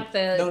Kidnap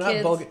the no, not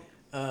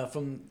kids.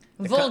 from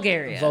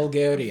Bulgaria.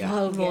 Bulgaria.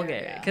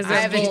 Bulgaria, because I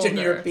they're haven't- Eastern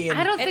Bulgar. European.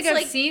 I don't think It's I've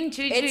like- seen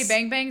Chitty Chitty it's-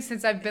 Bang Bang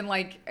since I've been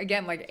like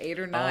 8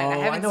 or 9. Oh, I I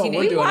haven't know seen what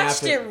we're it We doing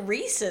watched after. it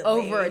recently.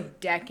 over a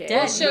decade.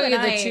 We'll show you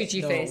and the I-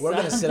 Choochie No, face. we're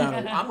gonna sit on.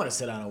 I'm gonna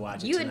sit down and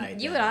watch it You tonight.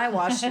 and you then. and I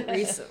watched it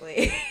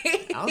recently.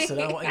 I'll sit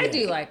down. I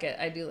do like it.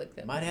 I do like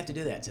that. Might have to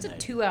do that It's a tonight.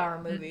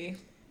 2-hour movie.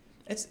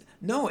 It's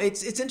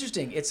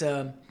interesting. It's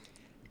the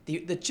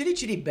Chitty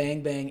Chitty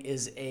Bang Bang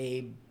is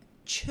a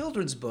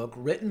children's book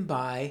written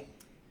by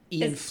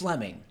Ian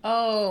Fleming.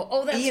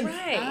 Oh, that's Ian-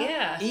 right.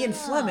 Yeah. Ian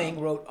Fleming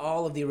wrote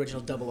all of the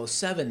original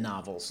 007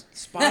 novels,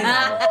 spy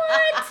novels.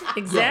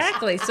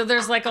 Exactly. So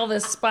there's like all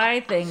this spy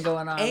thing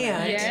going on.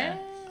 And Yeah.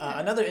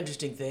 another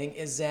interesting thing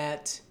is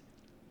that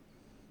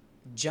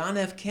John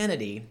F.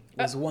 Kennedy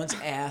was once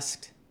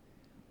asked,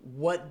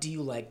 "What do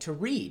you like to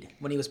read?"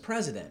 when he was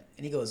president,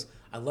 and he goes,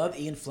 "I love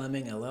Ian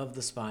Fleming. I love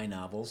the spy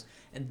novels,"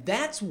 and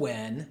that's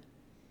when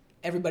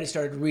everybody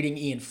started reading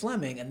Ian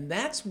Fleming, and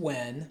that's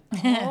when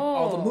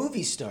all the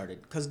movies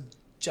started because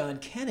John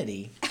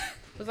Kennedy.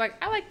 was like,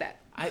 I like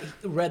that. I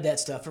read that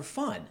stuff for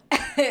fun.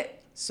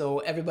 So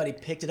everybody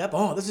picked it up.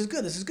 Oh, this is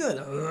good. This is good.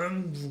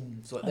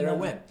 So there it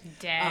went.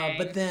 Dang.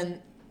 But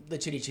then the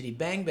Chitty Chitty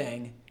Bang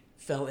Bang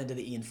fell into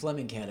the Ian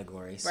Fleming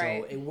category. So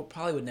Right. it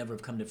probably would never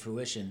have come to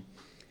fruition.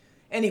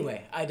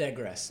 Anyway, I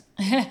digress.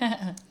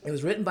 It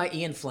was written by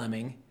Ian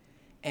Fleming,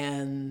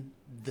 and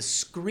the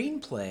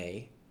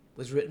screenplay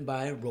was written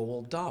by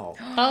Roald Dahl.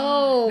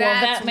 Oh, well,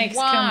 That's that makes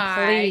why,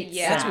 complete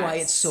yeah. That's sense. why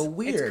it's so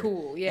weird.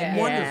 cool, yeah. And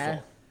Yeah.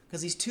 wonderful.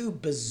 Because these two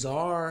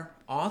bizarre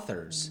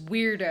authors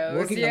Weirdos.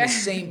 working yeah. on the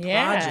same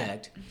Yeah.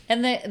 project.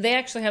 And they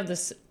actually have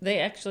this. They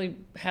actually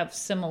have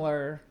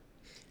similar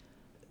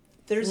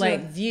There's like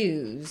a,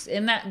 views,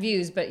 and not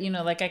views, but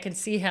like I could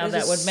see how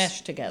there's that a would s-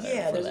 mesh together.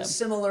 Yeah, for there's them. a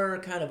similar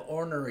kind of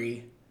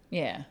orneriness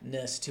Yeah.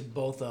 to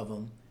both of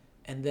them.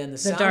 And then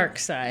The dark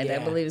side, I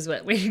yeah. believe, is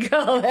what we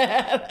call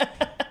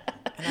that.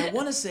 And I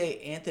want to say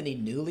Anthony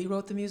Newley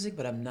wrote the music,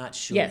 but I'm not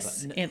sure.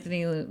 Yes, But,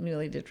 Anthony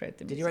Newley did write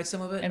the music. did he write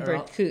some of it? And Or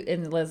I'll-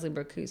 and Leslie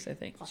Burkus, I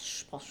think.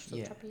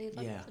 Yeah,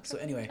 yeah. So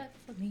anyway,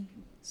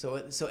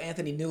 so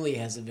Anthony Newley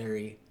has a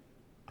very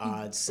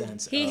odd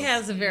sense. He of,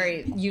 has a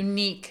very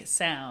unique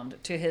sound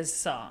to his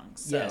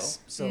songs. So. yes.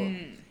 So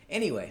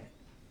anyway,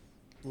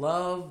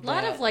 love A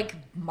lot that. of like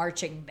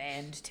marching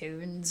band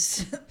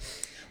tunes.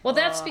 Well,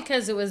 that's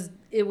because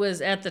it was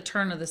at the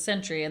turn of the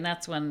century, and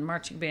that's when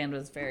marching band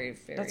was very,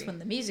 very. That's when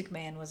The Music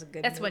Man was a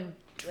good. That's movie.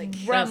 when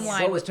What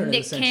Drumline was with turn of the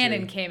Nick century?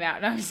 Cannon came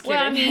out. No, I'm just kidding.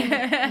 Well,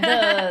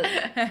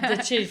 I mean,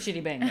 the Chitty Chitty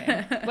Bang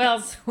Bang.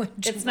 Well,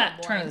 it's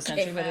not turn of the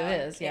century, but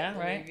it is. Yeah,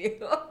 right.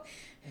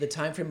 the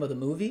time frame of the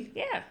movie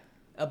Yeah,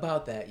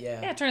 about that. Yeah,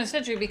 yeah, turn of the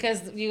century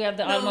because you had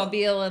the No.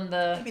 automobile and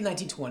the. maybe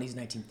 1920s,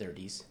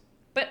 1930s.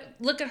 But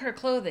look at her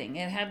clothing.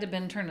 It had to have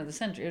been turn of the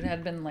century. It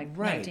had been like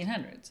Right.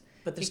 1900s.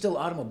 But there's still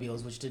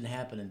automobiles, which didn't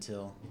happen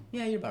until.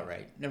 Yeah, you're about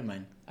right. Never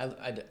mind.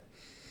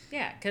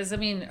 Yeah, because I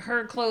mean,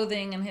 her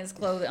clothing and his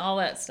clothing, all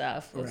that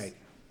stuff. Was, Right.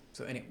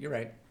 So anyway, you're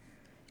right.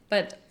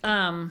 But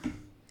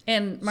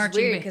and It's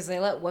marching weird band, because they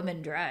let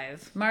women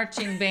drive.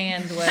 marching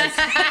band was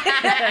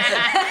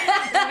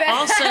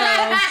also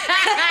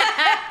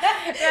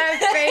that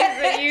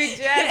face that you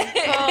just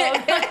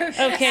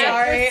pulled. okay.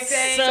 Sorry.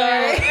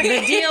 So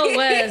the deal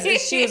was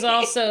is she was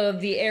also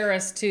the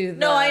heiress to the.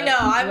 No, I know.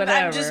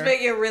 I'm just whatever.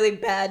 making a really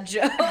bad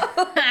joke.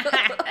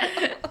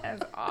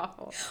 That's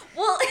awful.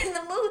 Well, in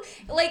the movie,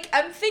 like,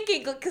 I'm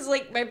thinking, because,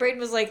 like, my brain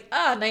was like,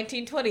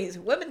 1920s.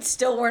 Women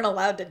still weren't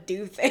allowed to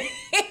do things.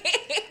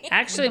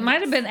 Actually, it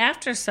might have been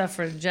after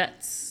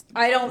suffragettes.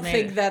 I don't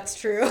Maybe. think that's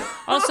true.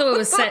 Also, it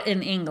was set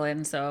in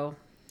England, so.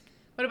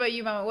 What about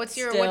you, Mama? What's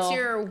Still.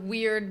 your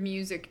weird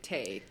music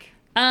take?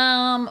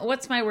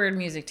 What's my weird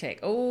music take?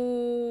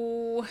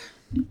 Oh,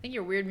 I think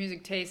your weird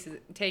music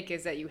take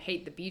is that you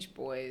hate the Beach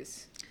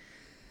Boys.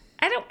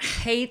 I don't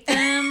hate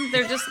them.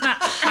 They're just not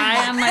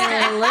high on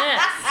my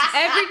list.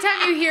 Every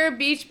time you hear a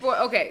Beach Boy,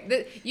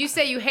 okay, you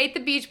say you hate the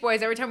Beach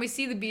Boys. Every time we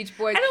see the Beach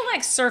Boys, I don't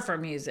like surfer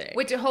music.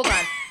 which hold on,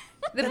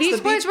 the That's Beach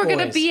the Boys Beach were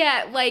gonna Boys. be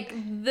at like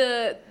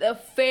the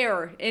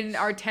fair in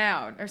our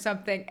town or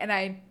something, and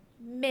I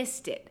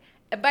missed it.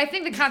 But I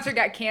think the concert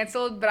got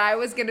canceled. But I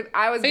was gonna.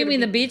 You mean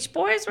the Beach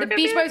Boys? The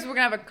Beach Boys were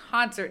gonna have a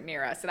concert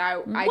near us, and I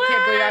can't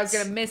believe I was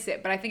gonna miss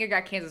it. But I think it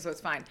got canceled, so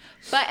it's fine.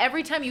 But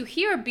every time you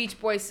hear a Beach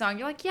Boys song,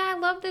 you're like, yeah, I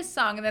love this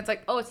song, and then it's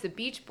like, oh, it's the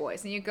Beach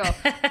Boys, and you go,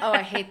 oh,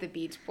 I hate the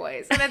Beach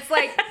Boys, and it's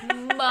like,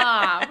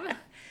 Mom.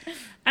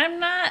 I'm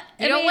not.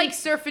 You don't like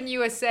Surfing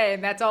USA,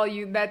 and that's all it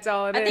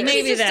is. I think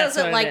Maybe she just that's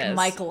doesn't what it like is.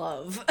 Mike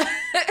Love.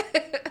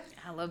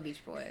 I love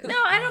Beach Boys. No,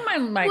 I don't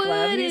mind Mike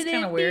Love. He's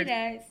kind of weird.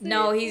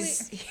 No,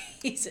 he's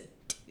a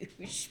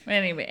douche.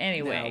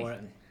 Anyway.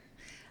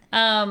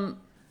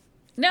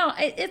 No,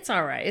 it's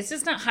all right. It's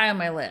just not high on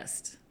my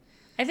list.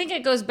 I think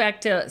it goes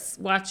back to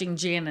watching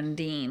Jan and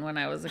Dean when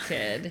I was a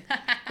kid,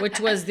 which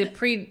was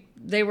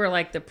they were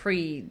like the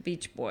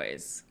pre-Beach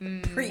Boys.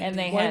 And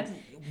they had Jan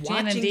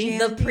and Watching Dean.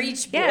 Jan- The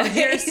Preach Boys. Yeah, did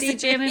you ever see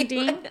Jan and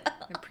Dean?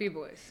 The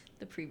Pre-Boys.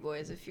 The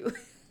Pre-Boys, if you...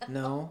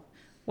 No.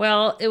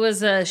 Well, it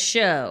was a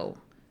show.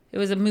 It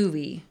was a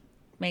movie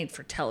made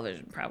for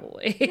television,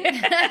 probably.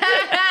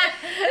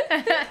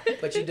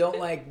 But you don't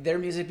like their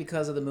music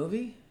because of the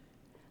movie?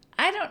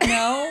 I don't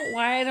know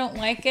why I don't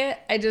like it.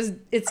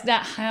 It's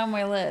not high on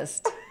my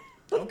list.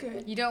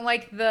 Okay. You don't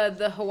like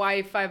the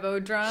Hawaii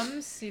 5-0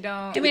 drums? You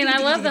don't. I mean, I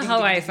love the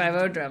Hawaii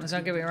 5-0 drums.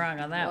 Don't get me wrong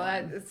on that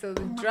Well, one. so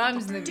the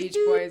drums in the Beach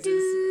Boys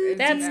is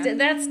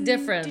That's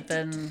different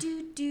than.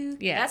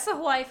 Yeah. That's the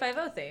Hawaii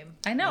 5-0 theme.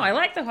 I know. I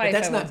like the Hawaii But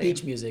that's 5-0 not theme.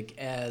 beach music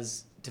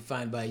as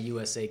defined by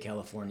USA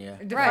California.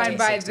 defined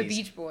by the 1960s.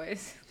 Beach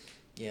Boys.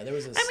 Yeah, there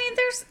was this. I mean,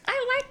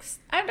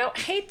 I don't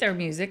hate their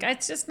music.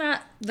 It's just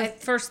not the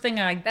first thing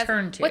I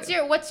turn to.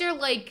 What's your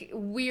like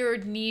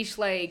weird niche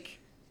like?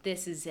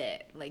 This is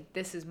it. Like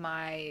this is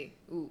my.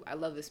 Ooh, I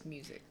love this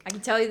music. I can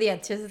tell you the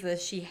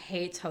antithesis. She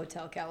hates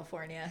Hotel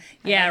California.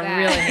 Yeah, I that.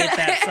 really hate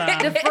that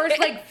The song. first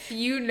like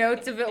few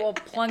notes of it will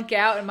plunk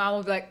out, and Mom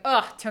will be like,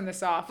 "Ugh, turn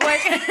this off."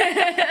 Like,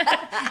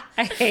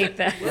 I hate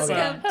that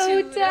song.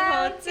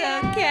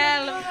 Hotel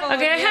California.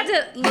 Okay, I had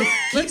to look.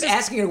 keep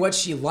asking her what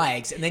she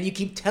likes, and then you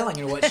keep telling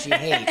her what she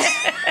hates.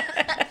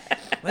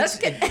 Let's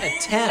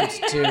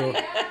attempt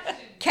to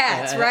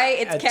Cats, right?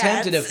 It's attempt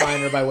cats. to define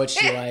her by what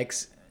she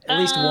likes at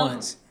least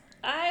once.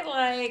 I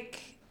like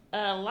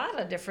a lot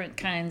of different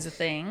kinds of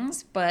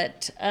things,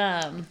 but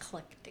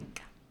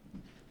Eclectic.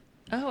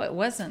 oh, it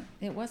wasn't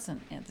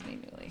Anthony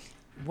Newley.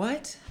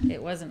 What?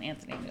 It wasn't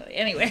Anthony Newley.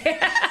 Anyway,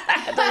 I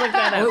had to look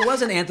that Oh, up. it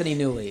wasn't Anthony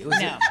Newley. It was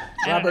No,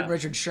 I don't Robert know.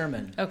 Richard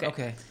Sherman. Okay.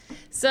 Okay.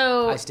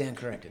 So, I stand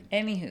corrected.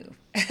 anywho,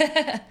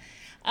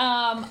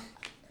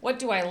 what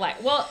do I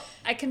like? Well,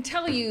 I can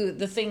tell you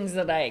the things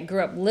that I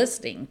grew up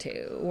listening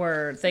to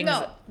were things.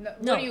 no.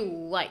 No. What do you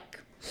like?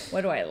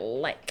 What do I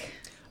like?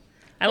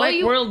 I Well, like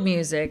you- world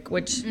music,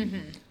 which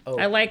Oh.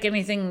 I like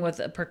anything with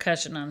a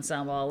percussion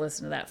ensemble. I'll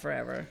listen to that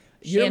forever.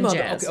 Your And mother.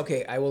 jazz.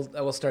 Okay. I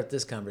will start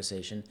this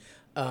conversation.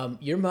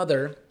 Your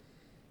mother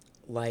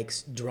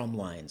likes drum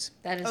lines.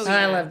 That is Oh, Oh,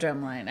 I yeah. love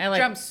drumline. I like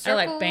Drum circles,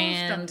 I like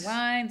band. drum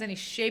lines, any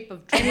shape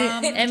of drum.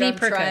 Any drum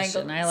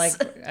percussion. triangles.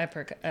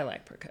 I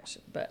like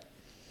percussion, but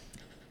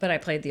I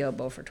played the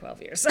oboe for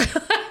 12 years.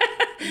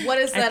 What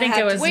is that? I think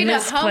it was Way to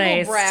humble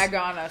misplaced. brag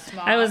on us,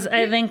 Mom. I was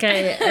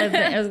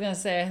gonna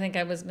say I think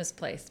I was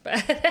misplaced, but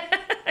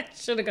I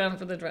should have gone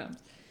for the drums.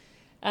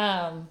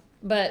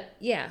 But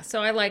yeah,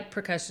 so I like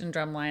percussion,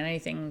 drumline,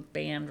 anything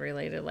band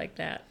related like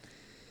that.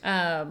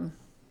 I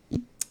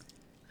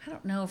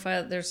don't know if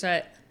I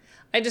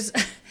just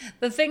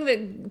the thing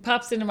that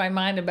pops into my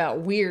mind about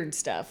weird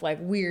stuff, like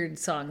weird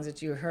songs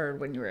that you heard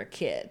when you were a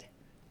kid,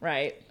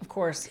 right? Of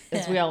course,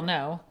 as we all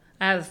know,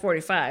 I have the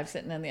 45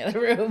 sitting in the other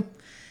room.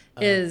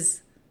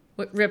 Is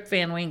Rip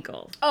Van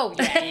Winkle. Oh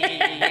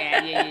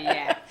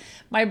yeah.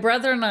 My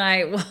brother and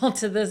I will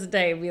to this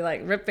day be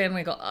like, Rip Van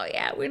Winkle, oh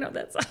yeah, we know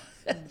that song.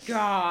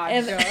 God.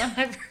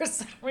 And for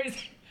some reason,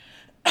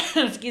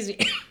 excuse me,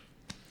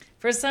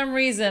 for some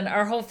reason,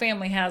 our whole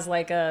family has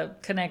like a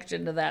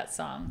connection to that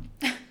song.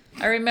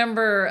 I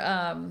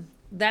remember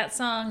that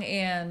song,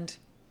 and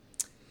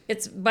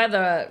it's by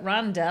the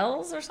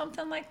Rondells or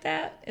something like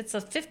that. It's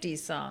a 50s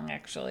song,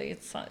 actually.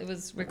 It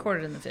was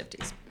recorded in the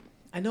 50s.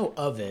 I know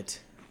of it.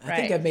 I Right.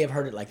 think I may have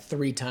heard it like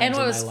 3 times And in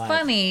what my was life.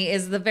 funny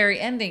is the very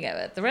ending of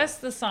it. The rest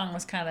of the song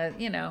was kind of,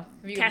 If you can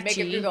catchy. make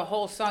it through the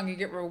whole song, you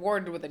get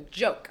rewarded with a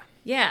joke.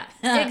 Yeah,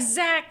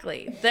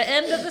 exactly. The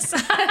end of the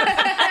song.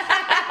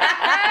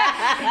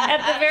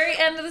 At the very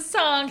end of the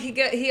song,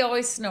 he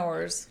always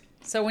snores.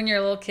 So when you're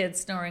a little kid,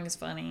 snoring is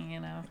funny,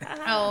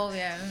 Oh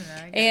yeah.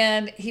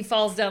 And he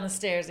falls down the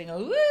stairs and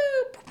goes, woo.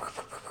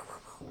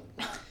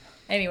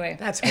 Anyway,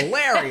 That's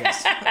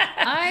hilarious.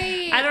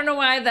 I don't know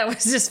why that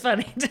was just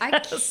funny. to I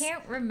us.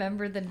 can't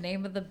remember the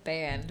name of the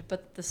band,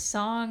 but the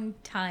song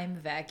 "Time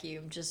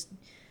Vacuum" just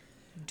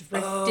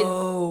drifted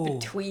Oh.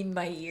 between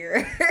my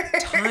ear.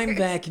 Time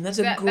Vacuum. That's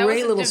a That was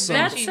great a little Da song.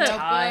 That's Vinci a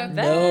Notebook.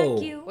 No.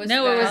 Vacuum.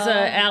 No, it was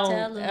that Alan.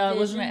 on Wasn't it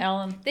television?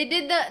 Alan? They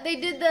did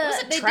the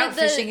Wasn't trout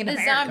fishing in the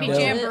America, zombie was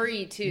it?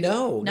 jamboree too.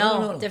 No.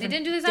 No, They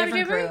didn't do the Zombie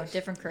different crew. Jamboree?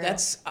 Different crew.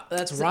 That's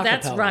That's Rockapella.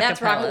 Rockapella. That's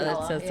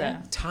Rockapella, It says yeah.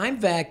 that. Time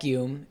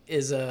Vacuum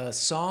is a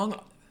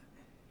song.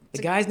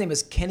 The guy's name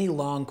is Kenny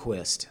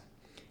Longquist,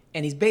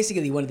 and he's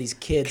basically one of these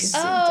kids.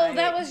 Oh,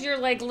 that was your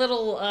like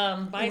little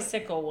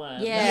bicycle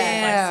one.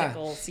 Yeah.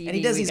 Bicycle CD. And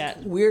he does we these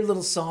got. weird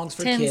little songs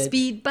for 10 kids.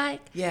 speed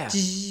bike. Yeah.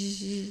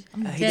 He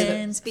did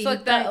 10 it- speed So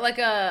like bike.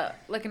 that,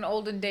 like an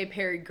olden day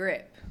Perry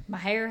Grip. My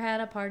hair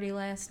had a party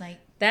last night.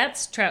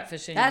 That's trout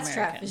fishing. That's in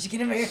America. trout fishing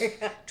in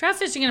America. Trout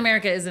fishing in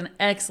America is an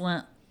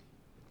excellent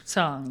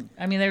song.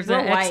 I mean, there's We're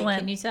an white, excellent.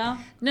 can you tell?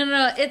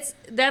 No.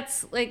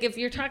 That's like if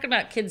you're talking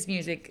about kids'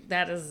 music,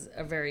 that is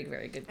a very,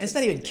 very good. And it's kids'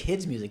 not even music.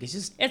 kids' music. It's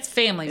just It's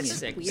family it's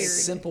music. weird.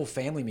 It's simple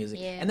family music.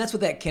 Yeah. And that's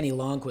what that Kenny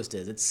Longquist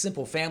is. It's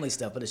simple family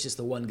stuff, but it's just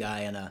the one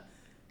guy and a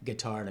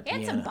guitar and a He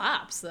had piano. some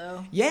bops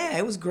though. Yeah,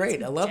 it was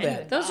great. I love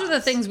genuine that. Those are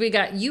the things we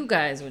got you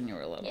guys when you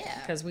were little. Yeah.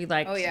 Because we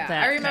liked Oh, yeah.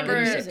 that. I kind of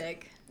remember-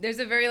 music. There's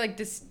a very like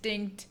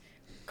distinct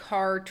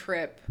car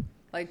trip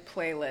like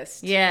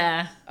playlist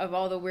Yeah. of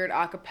all the weird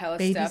acapella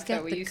Baby's stuff got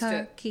that we the used car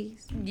to.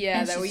 keys. Yeah,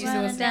 and that we she's used to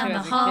running listen down to the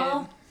as a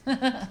hall.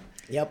 kid.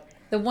 Yep.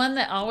 The one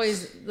that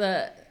always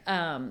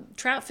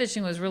trout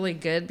fishing was really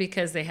good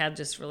because they had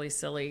just really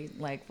silly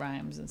like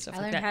rhymes and stuff I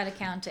like learned that. how to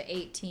count to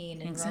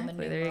 18 in Roman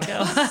Exactly. There you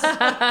numerals.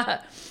 go.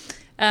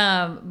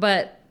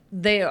 But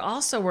they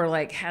also were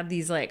like had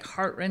these like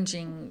heart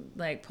wrenching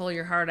like pull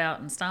your heart out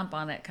and stomp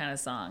on it kind of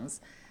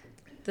songs.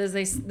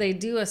 They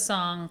do a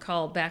song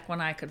called "Back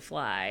When I Could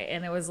Fly,"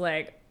 and it was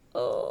like,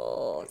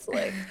 oh, it's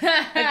like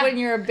when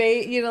you're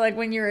like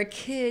when you're a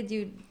kid,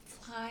 you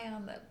fly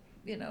on the,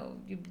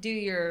 you do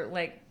your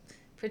like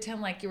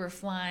pretend like you were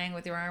flying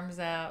with your arms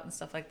out and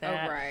stuff like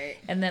that. Oh, right.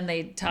 And then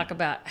they talk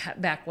about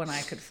back when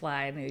I could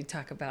fly, and they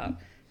talk about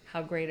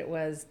how great it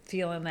was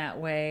feeling that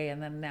way,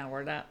 and then now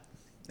we're not.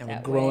 And we're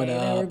that growing way.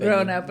 up. Now we're and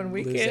growing you up, and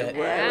we lose can't that.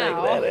 fly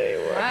like that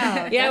anymore.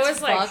 Wow, Yeah, it that's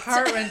was like fucked.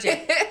 heart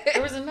wrenching.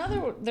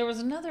 There was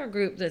another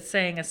group that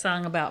sang a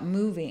song about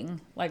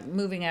moving, like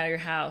moving out of your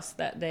house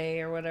that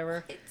day or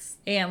whatever,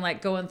 and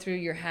like going through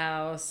your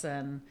house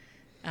and.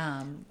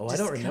 I just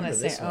don't remember kinda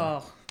this say- one.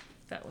 Oh,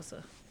 that was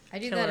a. I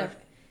do killer- that.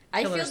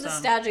 I killer feel song.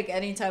 nostalgic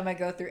anytime I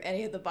go through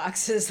any of the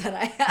boxes that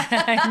I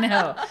have. I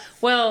know.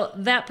 Well,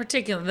 that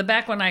particular, the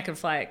back when I could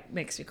fly,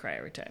 makes you cry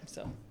every time.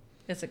 So,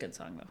 it's a good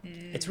song though.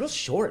 It's real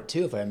short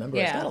too, if I remember.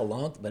 It's Yeah. not a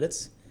long, but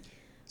it's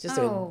just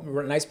Oh.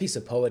 a nice piece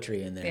of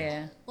poetry in there.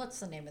 Yeah. What's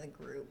the name of the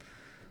group?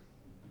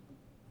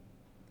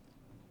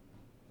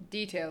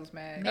 Details,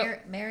 man.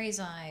 Mary's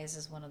Eyes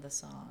is one of the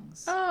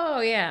songs.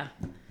 Oh yeah.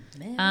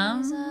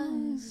 Mary's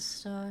Eyes, a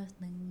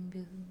startling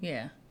blue.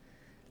 Yeah.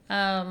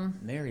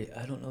 Mary,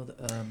 I don't know.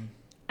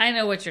 I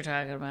know what you're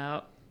talking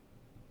about.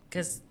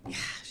 Cause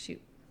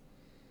shoot,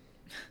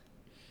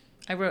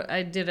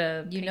 I did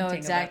a. You know painting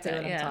exactly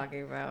about what that. I'm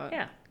talking about.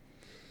 Yeah.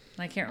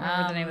 I can't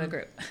remember the name of the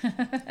group.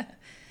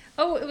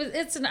 Oh,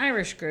 it's an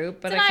Irish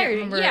group, but It's I an can't Irish,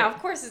 remember. yeah, of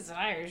course it's an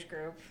Irish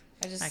group.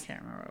 I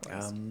can't remember what it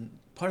was.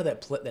 Part of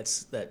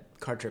that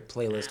car trip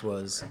playlist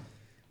was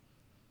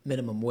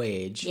minimum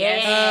wage.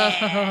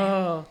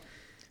 Yeah. Oh.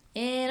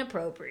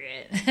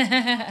 Inappropriate.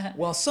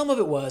 Well, some of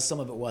it was, some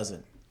of it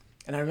wasn't.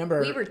 And I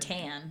remember We were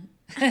tan.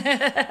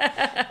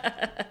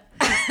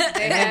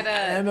 They had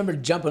I a. remember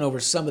jumping over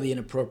some of the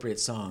inappropriate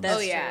songs. That's Oh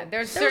yeah, true.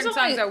 there's There was certain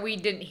only- songs that we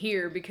didn't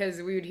hear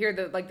because we would hear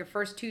the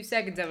first 2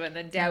 seconds of it, and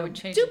then Dad would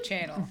change the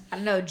channel. I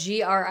don't know,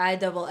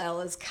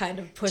 GRILL is kind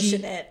of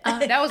pushing it.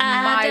 That was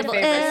my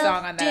favorite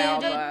song on that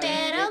album.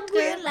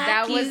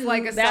 That was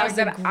like a That song was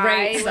a that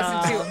great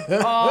I listened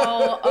to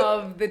all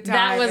of the time.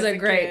 That was as a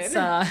great kid.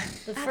 song.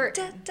 The fir-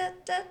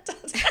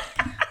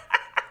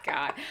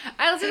 God,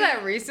 I listened to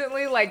that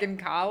recently, like in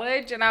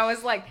college, and I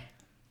was like,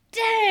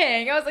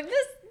 "Dang!" I was like,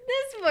 "This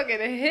fucking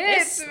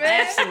hits,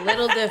 man." Slaps a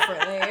little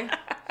differently.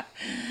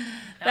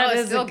 That was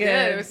is a still good.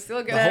 good- It was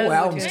still good. The whole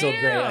album's still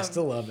great. I Damn.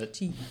 still love it.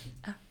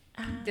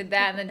 Did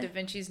that and then Da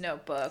Vinci's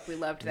Notebook. We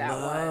loved that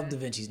Love one. Da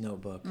Vinci's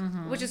Notebook.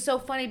 Which is so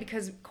funny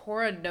because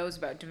Cora knows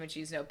about Da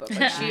Vinci's Notebook.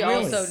 Like she Really?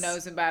 also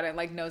knows about it,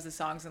 like knows the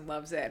songs and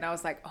loves it. And I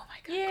was like, oh my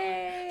god.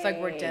 Yay. It's like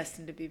we're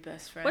destined to be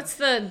best friends. What's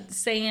the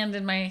sand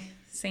in my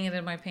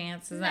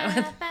pants? Is that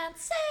what?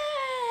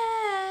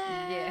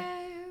 Yeah.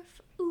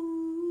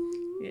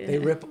 Yeah. They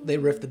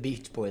ripped the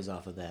Beach Boys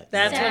off of that.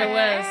 That's what it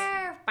was.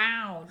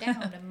 Bow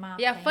down in my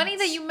Yeah, funny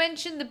that pants. you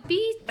mentioned the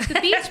Beach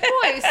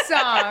Boys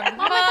song.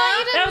 Mom,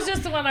 That was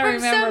just the one I from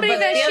remember. somebody but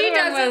that the she other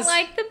one doesn't was,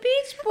 like the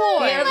Beach Boys.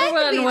 The other like the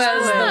one Beach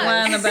was the Boys.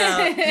 one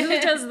about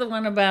who does the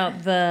one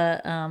about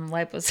the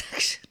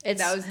liposuction.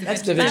 It's That was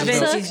That's Da Da Vinci's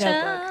Vinci's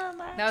Notebook.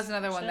 Notebook. That was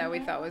another one that we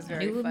thought was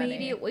very New funny.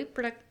 immediate weight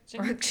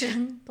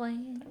production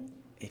plan.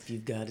 If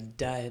you've got a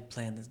diet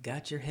plan that's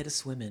got your head a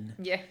swimming,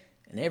 Yeah.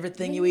 and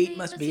everything you eat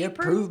must be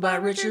approved by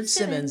Richard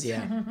Simmons.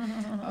 Yeah.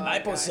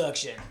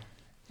 Liposuction.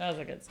 That was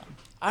a good song.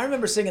 I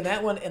remember singing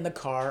that one in the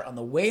car on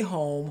the way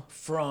home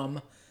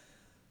from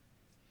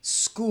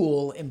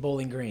school in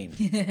Bowling Green.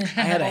 I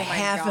had a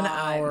half an God.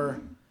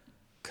 hour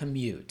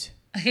commute.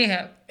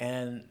 Yeah.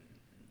 And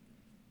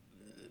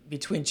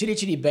between Chitty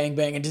Chitty Bang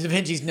Bang and Da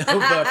Vinci's Notebook,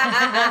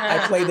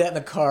 I played that in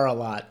the car a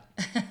lot.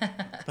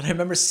 But I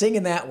remember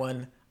singing that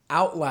one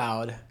out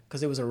loud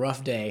because it was a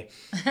rough day.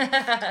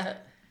 And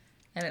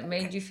it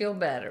made you feel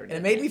better. And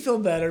it made me feel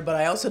better, but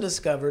I also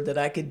discovered that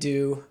I could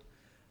do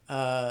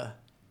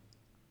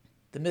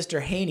the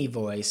Mr. Haney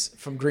voice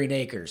from Green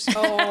Acres.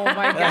 Oh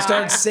my And I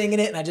started god. singing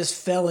it, and I just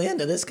fell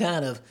into this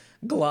kind of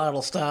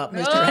glottal stop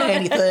Mr.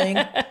 Haney thing.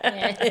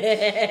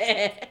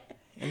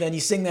 And then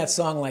you sing that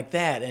song like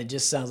that, and it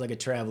just sounds like a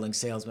traveling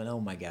salesman. Oh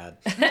my God.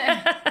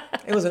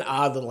 It was an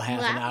odd little half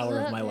an hour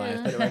of my life,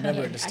 but I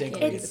remember it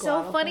distinctly. can't It's the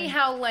so glottal funny thing.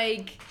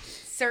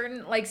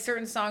 how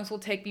certain songs will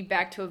take me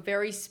back to a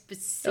very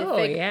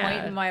specific yeah.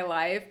 point in my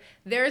life.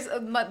 There's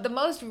the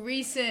most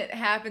recent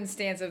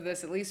happenstance of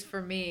this, at least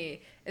for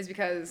me, is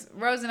because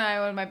Rose and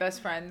I, one of my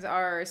best friends,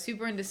 are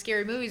super into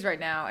scary movies right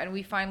now, and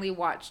we finally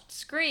watched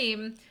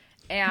Scream.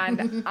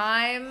 And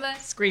I'm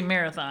Scream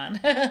marathon.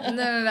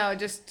 no,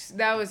 just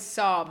that was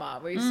Saw,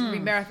 Mom. We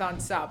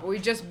marathon Saw, but we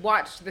just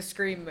watched the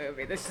Scream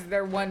movie. This is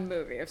their one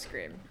movie of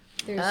Scream.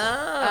 There's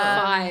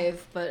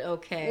 5, but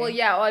okay. Well,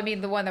 yeah, I mean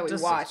the one that we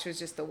Just- watched was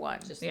just the one.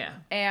 Yeah.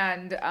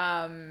 And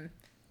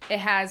it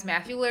has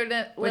Matthew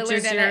Lillard Which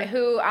is in your it,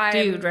 who I'm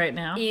dude right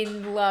now.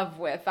 in love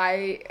with.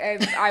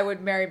 I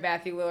would marry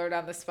Matthew Lillard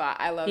on the spot.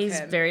 I love He's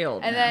him. very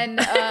old And now. then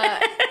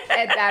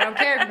and I don't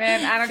care,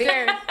 man. I don't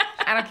care.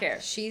 I don't care.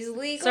 she's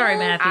legal. Sorry,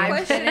 Matthew. I've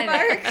been Question in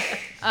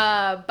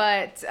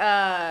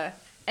mark.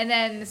 And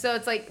then so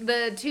it's like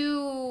the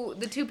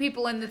two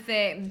people in the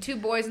thing, the two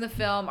boys in the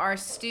film are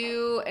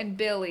Stu and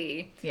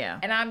Billy. Yeah.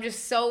 And I'm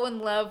just so in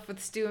love with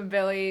Stu and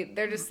Billy.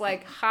 They're just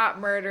like hot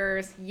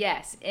murderers,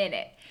 yes, in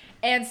it.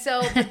 And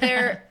so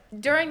but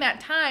during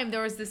that time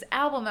there was this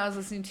album I was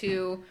listening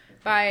to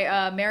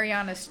by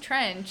Marianas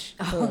Trench,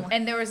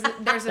 and there's a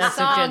That's a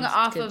song good-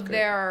 off good of group.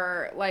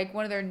 their like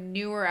one of their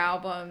newer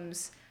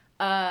albums.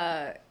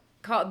 The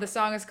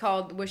song is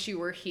called "Wish You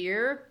Were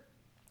Here,"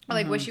 or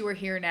like "Wish You Were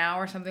Here Now"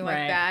 or something like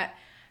Right. that.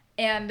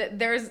 And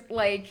there's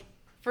like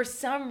for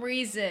some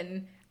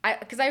reason.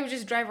 Because I would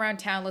just drive around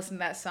town listening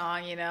to that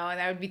song, and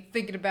I would be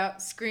thinking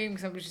about Scream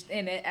because I was just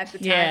in it at the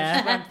time. Yeah.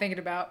 That's what I'm thinking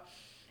about.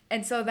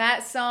 And so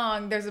that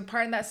song, there's a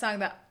part in that song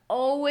that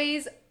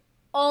always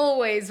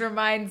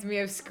reminds me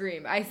of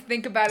Scream. I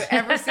think about it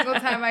every single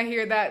time I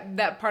hear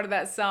that part of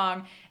that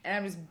song, and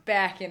I'm just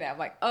back in it. I'm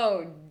like,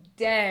 oh,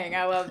 dang,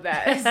 I love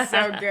that. It's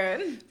so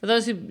good. For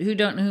those who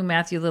don't know who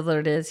Matthew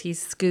Lillard is,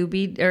 he's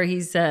Shaggy in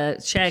the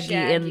Shaggy.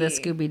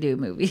 Scooby-Doo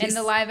movies. And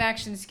the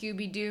live-action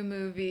Scooby-Doo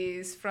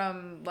movies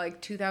from like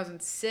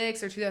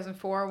 2006 or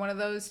 2004, one of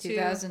those two.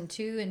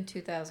 2002 and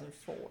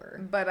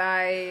 2004. But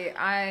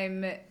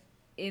I'm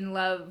in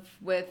love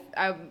with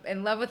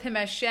him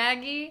as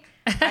Shaggy.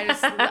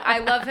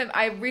 I love him.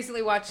 I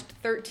recently watched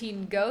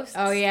 13 Ghosts.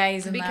 Oh yeah,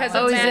 he's in because that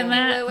of one. he's in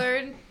Matthew that?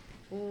 Lillard.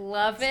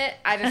 Love it.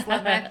 I just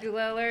love Matthew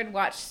Lillard.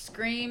 Watch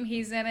Scream.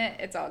 He's in it.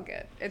 It's all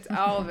good.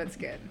 All of it's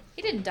good.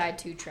 He didn't die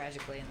too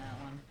tragically in that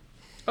one.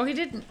 Oh, he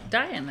didn't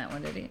die in that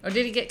one, did he? Or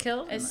did he get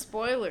killed? As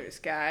spoilers,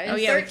 guys. Oh,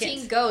 yeah, we 13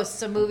 can't-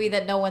 Ghosts, a movie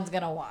that no one's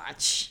gonna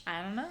watch.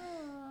 I don't know.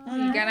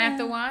 You're gonna have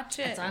to watch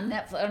it. It's on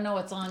Netflix. Oh, no,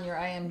 it's on your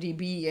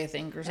IMDb, I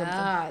think, or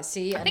something.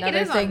 See, think it another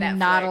is on thing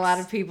not a Netflix. lot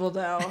of people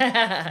know.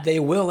 They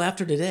will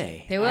after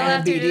today. They will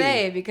after IMDb.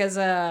 today because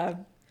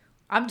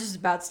I'm just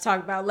about to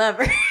talk about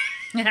Lever.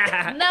 No.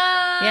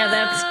 Yeah,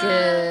 that's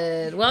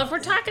good. Well, if we're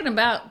talking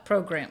about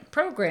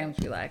programs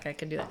we like, I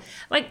could do that.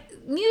 Like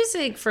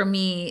music for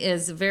me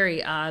is a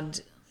very odd,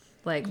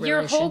 like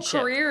Your whole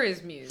relationship. career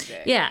is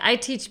music. Yeah, I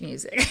teach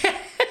music,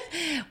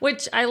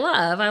 which I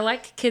love. I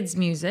like kids'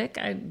 music.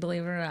 I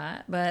believe it or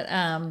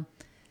not,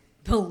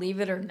 Believe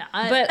it or not.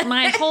 but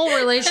my whole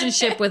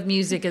relationship with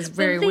music is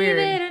very Believe weird.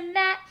 it or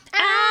not,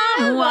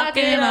 I'm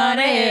walking on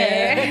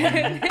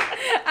air.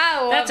 I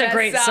love That's a that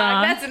great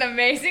song. That's an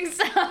amazing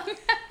song.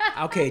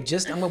 Okay,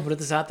 I'm gonna put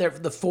this out there.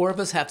 The four of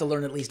us have to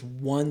learn at least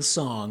one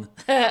song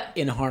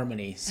in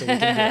harmony so we can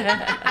do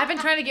it. I've been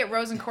trying to get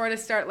Rose and Cora to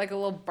start like a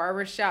little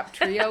barbershop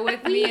trio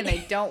with me, and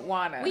they don't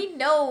want to. We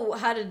know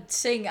how to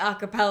sing a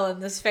cappella in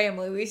this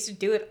family. We used to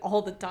do it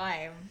all the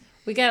time.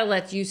 We gotta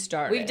let you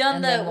start. We've it, done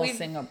and the. then we'll we've,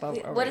 sing up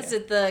over what you. is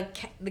it? The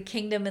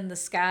Kingdom in the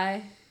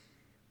Sky.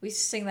 We used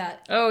to sing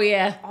that Oh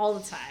yeah, all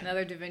the time.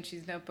 Another Da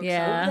Vinci's Notebook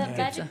Yeah. That Yeah.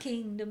 magic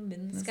kingdom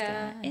in the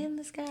sky. in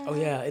the sky. Oh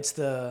yeah, it's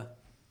the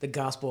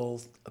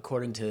gospel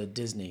according to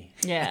Disney.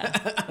 Yeah.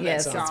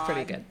 Yes, song. that's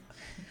pretty good.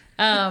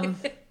 Man,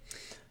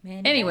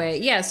 Anyway,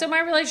 yeah, so my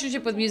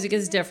relationship with music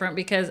is different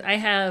because I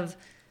have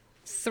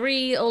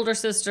 3 older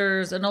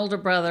sisters, an older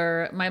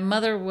brother. My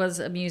mother was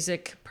a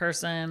music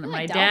person. My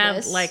liked dad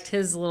Elvis. liked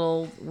his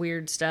little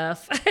weird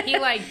stuff. He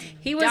liked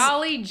He was-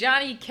 Dolly,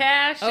 Johnny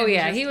Cash. Oh and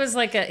yeah, just he was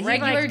like he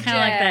regular liked kind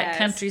of like that jazz.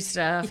 country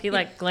stuff. He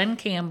liked Glenn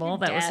Campbell.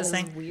 That was Dad his is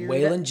thing. weird.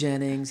 Waylon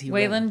Jennings.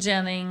 Waylon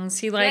Jennings.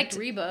 He He liked liked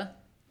Reba.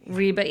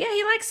 Reba. Yeah,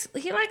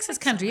 he likes his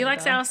country. He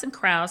likes Reba. Alison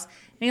Krauss.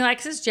 And he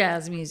likes his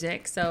jazz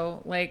music.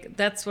 So like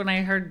that's when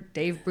I heard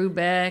Dave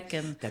Brubeck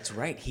and That's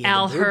right. He had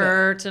Al the Brubeck.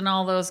 Hurt and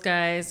all those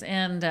guys.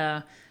 And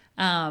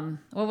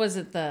what was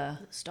it?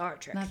 Star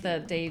Trek. Not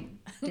the Dave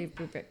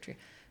Brubeck tree.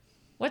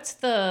 What's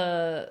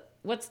the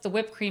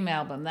Whipped Cream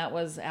album? That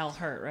was Al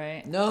Hurt,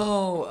 right?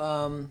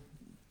 No,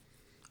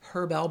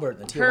 Herb Albert.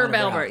 And the Tijuana Herb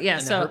Brass. Albert, yeah.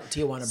 And the So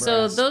Tijuana so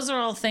Brass. those are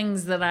all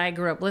things that I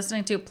grew up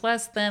listening to.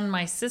 Plus, then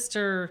my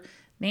sister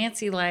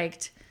Nancy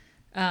liked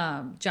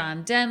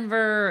John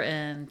Denver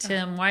and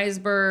Tim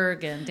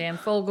Weisberg and Dan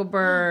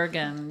Fogelberg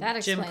and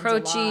That Jim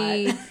explains a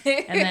Croce. lot.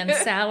 And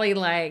then Sally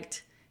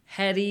liked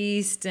Head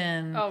East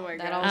and Oh my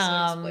That god.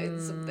 also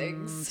explains some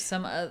things.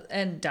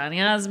 and Donny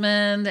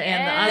Osmond and the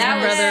Yeah. Osmond That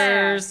was-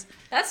 brothers.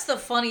 That's the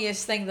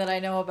funniest thing that I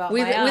know about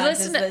We my aunt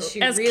listened is to- that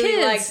she as really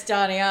kids- likes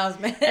Donny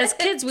Osmond. As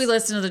kids, we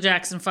listened to the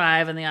Jackson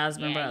 5 and the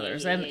Osmond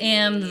Brothers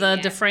and the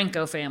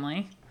DeFranco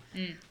family.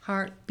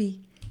 Heartbeat.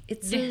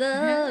 It's a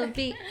love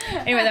beat.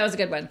 Anyway, that was a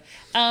good one.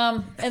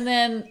 And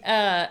then,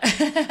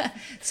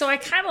 so I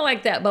kind of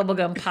like that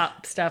bubblegum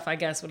pop stuff, I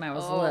guess, when I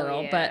was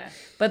little. yeah.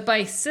 But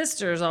my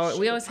sisters,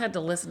 we always had to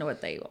listen to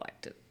what they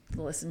liked to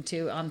listen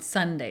to on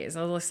Sundays.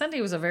 Sunday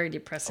was a very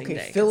depressing Okay,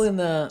 day. fill in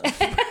the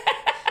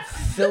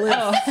fill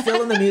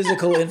in the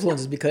musical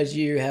influences because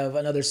you have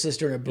another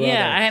sister and a brother.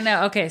 Yeah, I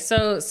know. Okay,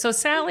 so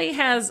Sally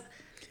has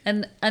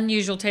an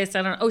unusual taste.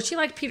 I don't know. Oh, she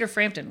liked Peter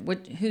Frampton,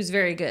 who's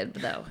very good,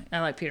 though. I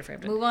like Peter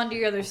Frampton. Move on to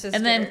your other sister.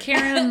 And then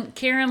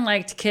Karen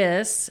liked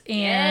Kiss and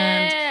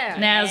Yeah.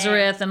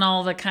 Nazareth and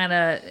all the kind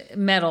of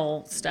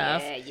metal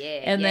stuff.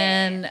 And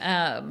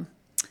then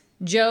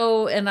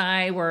Joe and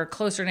I were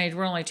closer in age.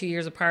 We're only 2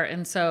 years apart,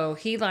 and so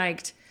he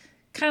liked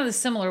kind of the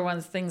similar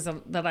things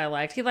that I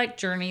liked. He liked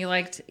Journey, he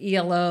liked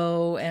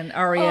ELO and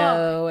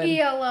REO. and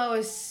ELO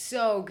is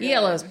so good.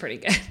 ELO is pretty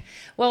good.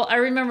 Well, I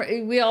remember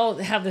we all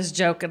have this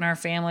joke in our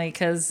family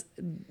because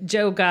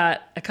Joe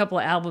got a couple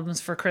of albums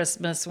for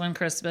Christmas, one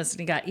Christmas, and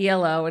he got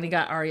ELO and he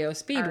got REO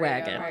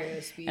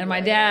Speedwagon. And my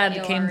dad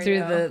REO. came through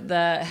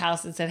the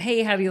house and said,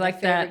 "Hey, how do you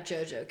like that?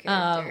 favorite JoJo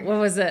character. What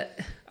was it?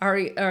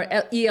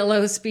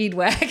 ELO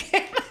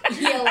Speedwagon."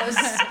 Yellow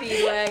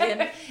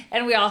Speedwagon.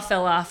 And we all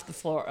fell on the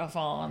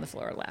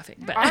floor laughing.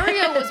 But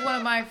REO was one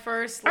of my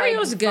first like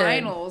REO's good.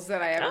 vinyls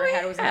that I ever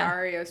had. Was yeah. an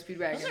REO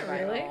Speedwagon vinyl.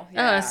 really?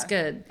 oh, it's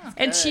good.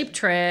 And Cheap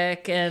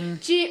Trick and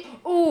Cheap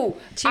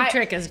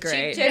Trick is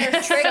great.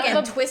 Cheap Trick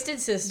and Twisted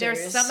Sisters.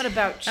 There's something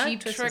about I like Cheap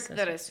Twisted Trick Sisters.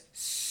 that is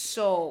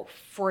so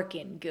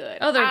freaking good.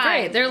 Oh, they're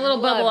great. They're a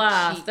little bubble love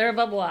off. Cheap. They're a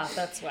bubble off.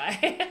 That's why.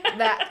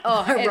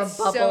 It's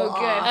bubble so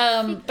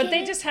off. good. But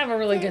they just have a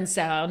really good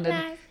sound.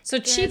 And so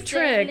Cheap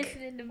Trick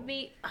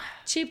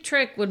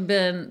would have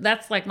been,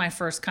 that's like my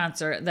first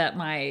concert that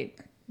my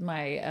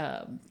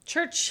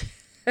church,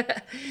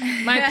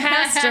 my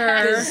pastor,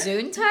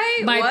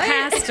 Gesundheit? my What?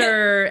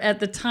 pastor at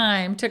the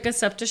time took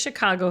us up to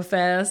Chicago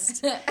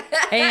Fest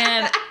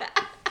and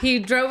he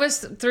drove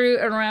us through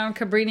and around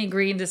Cabrini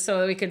Green just so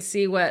that we could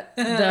see what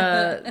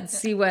The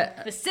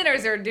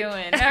sinners are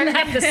doing.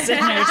 not the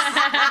sinners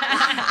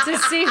to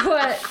see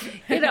what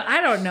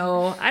I don't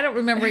know. I don't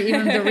remember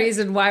even the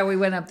reason why we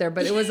went up there,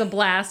 but it was a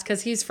blast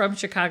because he's from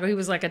Chicago. He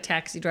was like a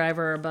taxi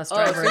driver or a bus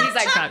driver so in he's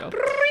like, Chicago,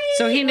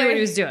 so he knew what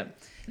he was doing.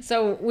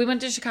 So we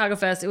went to Chicago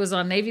Fest. It was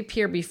on Navy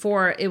Pier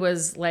before it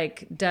was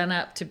like done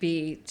up to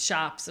be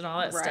shops and all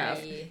that stuff.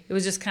 Right. It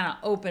was just kind of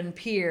open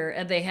pier,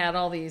 and they had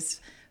all these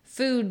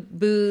food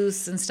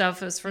booths and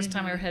stuff. It was the first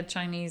time I ever had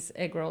Chinese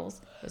egg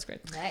rolls. It was great.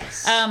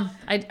 Nice. I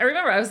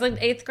remember I was like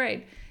 8th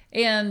grade,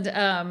 and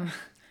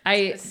I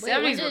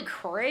 70s were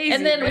crazy.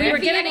 and then man. we were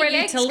If getting any ready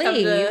Yanks to come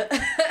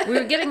leave. We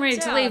were getting ready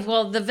to town. leave.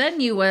 Well, the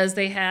venue was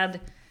they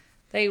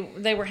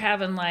were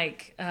having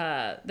like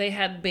they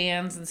had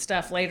bands and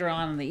stuff later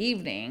on in the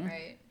evening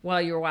Right.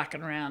 while you were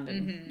walking around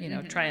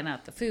and trying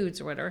out the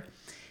foods or whatever.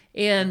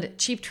 And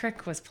Cheap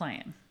Trick was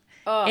playing.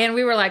 And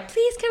we were like,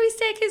 please, can we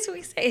stay? Can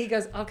we stay? He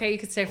goes, okay, you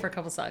can stay for a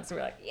couple songs. And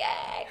we're like,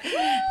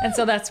 yay. And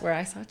so that's where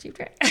I saw Cheap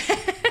Trick.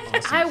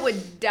 I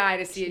would die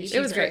to see a Cheap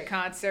was Trick great.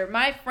 concert.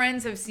 My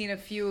friends have seen a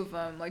few of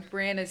them. Like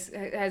Brian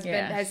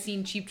Yeah. has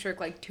seen Cheap Trick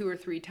like 2 or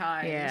 3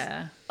 times.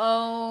 Yeah.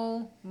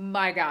 Oh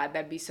my god,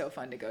 that'd be so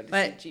fun to go to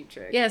But see Cheap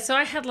Trick. yeah, so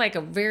I had like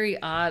a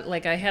very odd,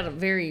 like I had a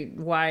very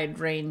wide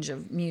range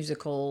of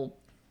musical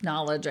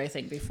knowledge, I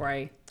think, before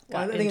I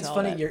got I think it's into all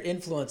funny that. your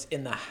influence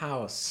in the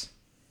house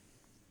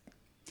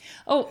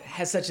Oh,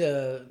 has such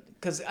a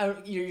because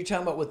you're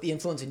talking about what the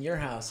influence in your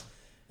house,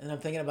 and I'm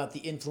thinking about the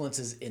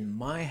influences in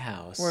my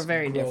house. We're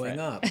very growing different.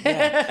 up.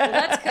 Yeah. Well,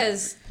 that's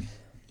because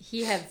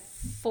he had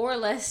 4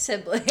 less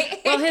siblings.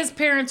 well, his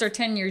parents are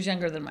 10 years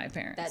younger than my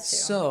parents. That too.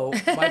 So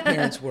my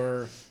parents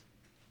were.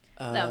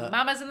 The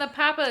mamas and the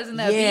papas and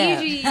the yeah.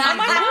 Bee Gees.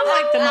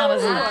 I like the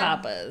mamas and the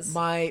papas.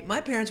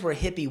 My parents were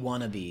hippie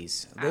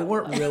wannabes. They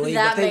weren't really,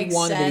 That but they makes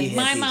wanted to be sense.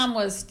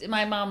 hippies.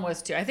 My mom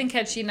was too. I think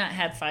had she not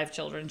had 5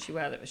 children, she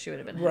would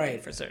have been Right.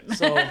 right for certain.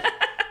 So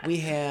we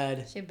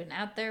had She'd been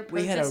out there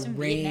we had a protesting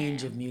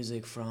range Vietnam. of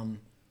music from.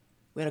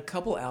 We had a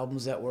couple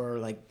albums that were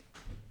like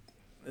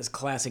this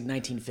classic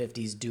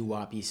 1950s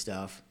doo-woppy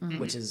stuff,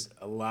 which is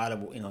a lot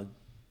of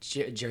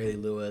Jerry Lee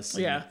Lewis.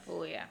 and yeah,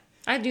 Oh yeah.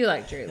 I do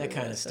like Jerry that Lee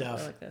kind of Lewis. I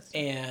stuff. like that stuff.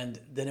 And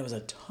then it was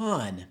a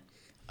ton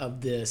of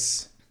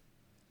this.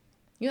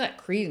 You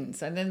like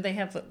Creedence, and then they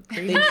have Creedence.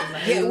 in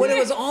the Yeah, when it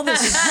was all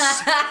this,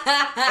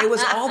 it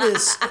was all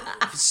this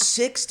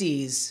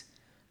 '60s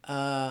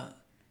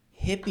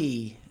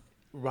hippie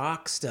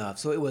rock stuff.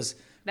 So it was.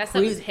 That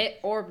stuff is Creed- hit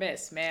or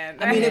miss, man.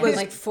 I mean, it was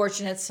like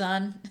Fortunate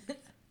Son.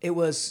 it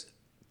was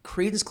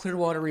Creedence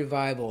Clearwater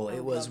Revival. It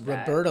was love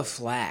that. Roberta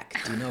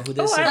Flack. Do you know who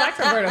this Oh, is? I like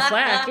Roberta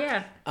Flack.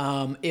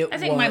 Yeah, It I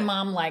think my was-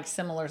 mom liked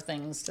similar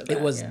things to that.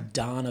 It was yeah.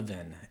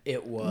 Donovan.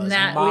 It was We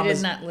did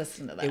Mamas. not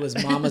listen to that. It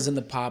was Mamas and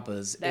the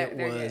Papas. They're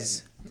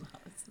was,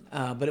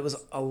 but it was,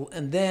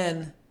 and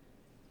then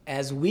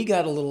as we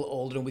got a little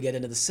older and we got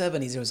into the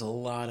 70s, there was a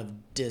lot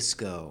of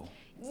disco.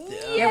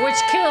 yeah, which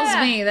kills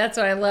me. That's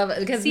why I love it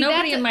because See,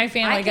 nobody that's in my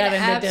family I got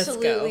can into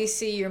absolutely disco.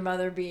 see your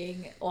mother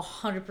being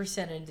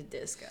 100% into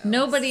disco.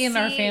 Nobody in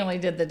our See, family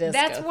did the disco.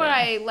 That's thing. why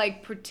I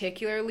like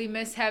particularly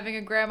miss having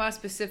a grandma,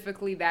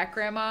 specifically that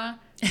grandma,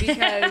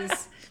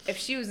 because if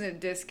she was in a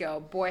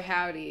disco, boy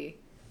howdy,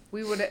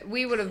 we would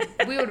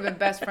have been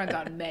best friends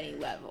on many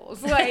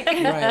levels. Like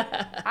Right.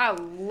 I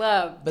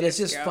love, But it's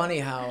just disco. funny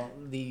how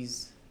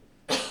these.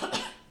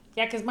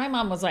 Yeah, because my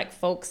mom was like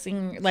folk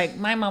singer. Like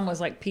my mom was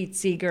like Pete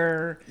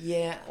Seeger,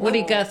 Yeah.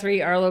 Woody well,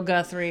 Guthrie, Arlo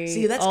Guthrie.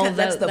 See, that's all kind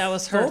that's the that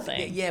was her folk,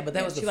 thing. Yeah, but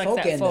that was she the liked folk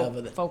that end folk,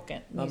 of it. folk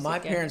music, My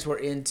yeah. parents were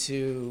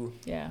into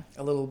Yeah.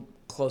 a little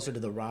closer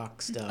to the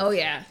rock stuff. Oh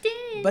yeah.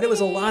 But it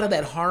was a lot of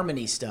that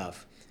harmony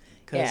stuff.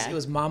 Because Yeah. it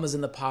was Mamas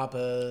and the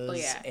Papas Oh,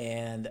 yeah.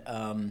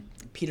 and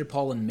Peter,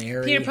 Paul, and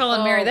Mary. Peter, Paul,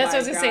 and Oh, Mary. That's what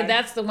I my was gonna say. God.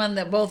 That's the one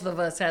that both of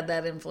us had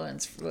that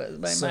influence.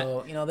 By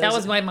So, my, you know, that there's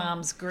was a- my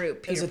mom's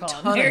group. There's Peter, a Paul,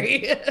 and ton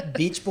Mary. of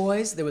Beach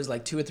Boys. There was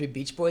like 2 or 3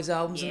 Beach Boys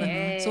albums in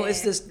there. So it's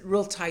Yeah. this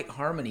real tight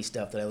harmony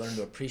stuff that I learned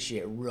to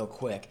appreciate real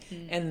quick.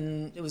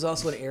 And it was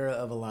also an era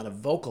of a lot of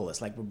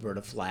vocalists like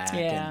Roberta Flack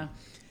Yeah.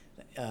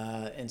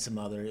 and some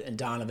other, and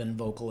Donovan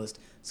vocalist.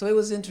 So it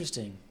was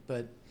interesting,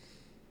 but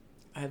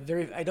I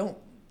don't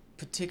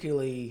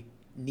particularly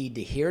need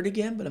to hear it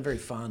again, but I'm very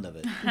fond of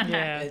it.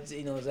 Yeah. It's,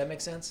 does that make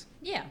sense?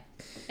 Yeah,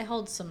 it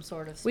holds some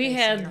sort of. Space We in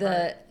had your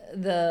heart.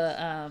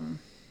 the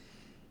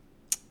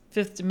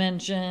Fifth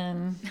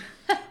Dimension.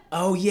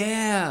 Oh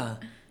yeah,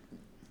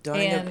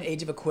 Dying of And-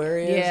 Age of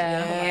Aquarius.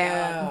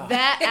 Yeah.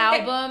 that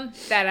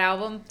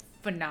album,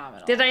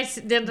 phenomenal.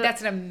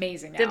 That's an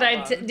amazing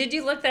album. Did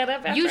you look that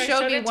up? After You I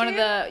showed me it one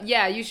to of you?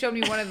 you showed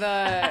me one of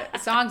the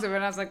songs of it,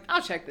 and I was like,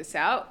 I'll check this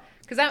out.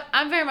 Because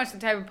I'm very much the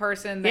type of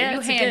person that Yeah, you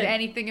it's hand good.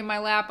 anything in my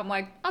lap, I'm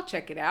like, I'll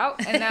check it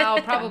out, and then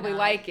I'll probably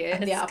like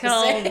it. The It's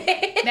called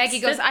opposite. Maggie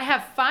goes, I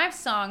have 5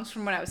 songs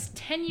from when I was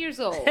 10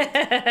 years old,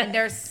 and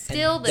they're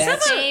still the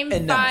That's same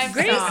enough. 5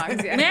 Grace,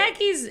 songs. Yeah.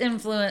 Maggie's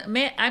influence.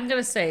 I'm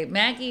gonna say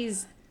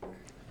Maggie's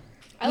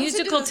I listen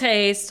to musical the-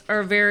 tastes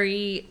are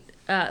very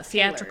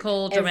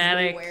theatrical,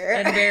 dramatic, Everywhere.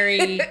 and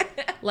very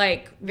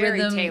like Very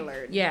rhythm.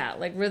 tailored. Yeah,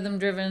 like rhythm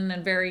driven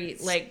and very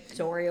like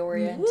story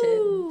oriented.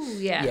 woo,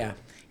 yeah. Yeah.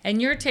 And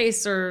your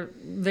tastes are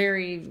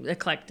very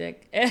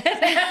eclectic. Thanks.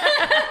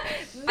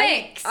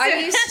 I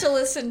used to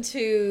listen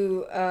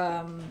to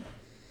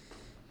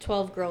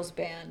 12 Girls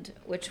Band,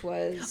 which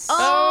was I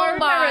oh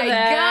remember my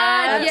that.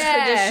 god, a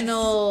yes.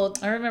 traditional.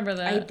 I remember I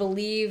that.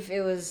 believe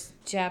it was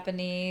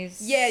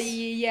Japanese.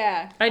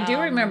 Yeah. I do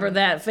remember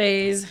that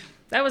phase.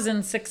 That was in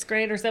 6th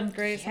grade or 7th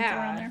grade, something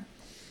around there.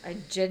 I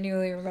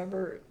genuinely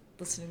remember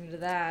listening to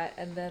that,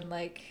 and then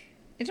like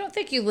I don't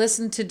think you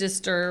listened to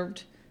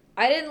Disturbed.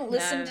 I didn't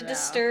listen to no.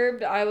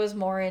 Disturbed. I was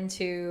more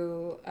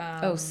into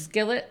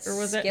Skillet, or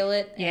was it?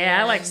 Skillet.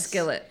 Yeah, I like and-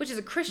 Skillet. Which is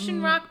a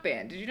Christian rock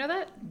band. Did you know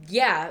that?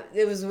 Yeah,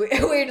 it was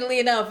weirdly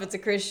enough, it's a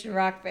Christian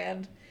rock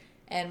band,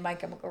 and My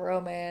Chemical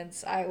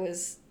Romance. I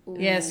was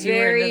Yes, you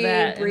were into very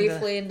that,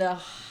 briefly into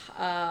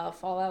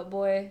Fall Out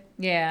Boy.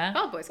 Yeah.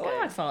 Fall Out Boy's Oh,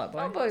 I good. Fall Out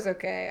Fall Out Boy. Boy's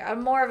okay.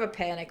 I'm more of a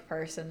Panic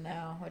person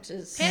now, which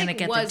is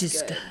Panic at the was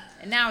Disco. good,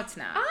 and now it's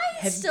not.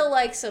 I still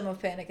like some of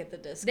Panic at the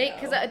Disco.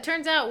 Because it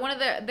turns out one of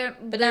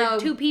the now-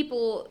 two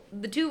people,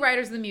 the 2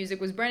 writers of the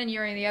music was Brendan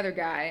Urie and the other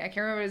guy. I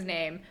can't remember his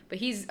name, but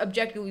he's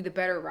objectively the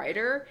better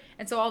writer,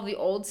 and so all the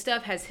old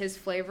stuff has his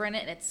flavor in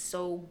it, and it's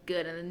so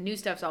good. And the new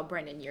stuff's all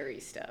Brendan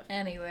Urie's stuff.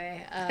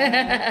 Anyway,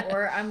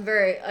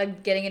 I'm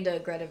getting into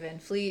Greta Van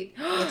Fleet,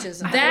 which is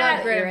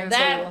That what you're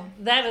into.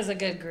 that is a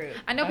good group.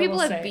 I know people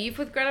will have say. beef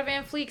with Greta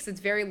Van Fleet because it's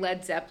very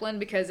Led Zeppelin.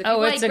 Because if Oh,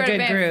 you like it's a Greta good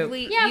Van group.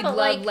 Fleet, Yeah, you'd but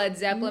love like Led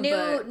Zeppelin.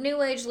 but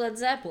new age Led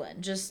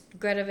Zeppelin, just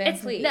Greta Van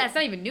Fleet. it's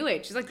not even new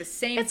age. It's like the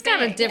same. It's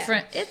got a thing.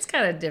 different. It's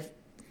got a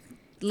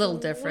little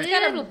different. It's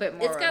got a little bit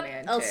more It's got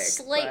romantic, a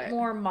slight but-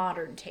 more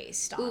modern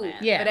taste on Ooh, it.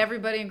 Yeah. But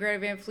everybody in Greta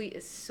Van Fleet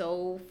is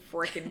so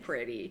freaking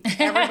pretty.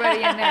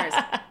 Everybody in there is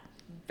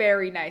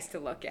very nice to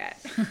look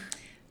at.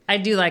 I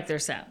do like their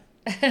sound.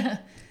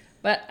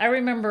 But I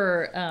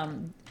remember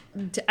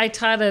I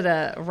taught at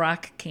a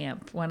rock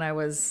camp when I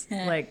was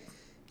like,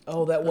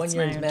 Oh, that one Let's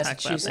year not in even talk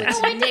about Massachusetts.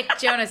 that. Nick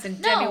Jonas and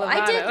Demi No,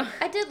 Lovato.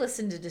 I did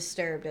listen to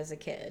Disturbed as a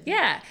kid.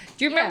 yeah.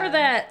 Do you remember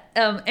Yeah.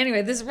 that?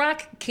 Anyway, this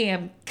rock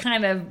camp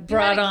kind of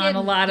brought a on kid-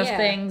 a lot of yeah.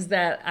 things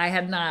that I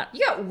had not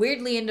You got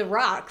weirdly into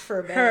rock for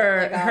a bit.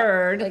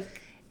 heard.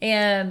 Like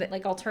And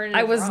alternative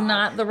I was rock.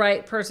 not the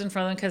right person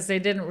for them because I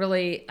didn't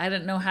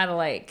know how to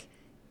like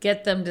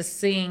get them to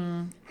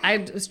sing. I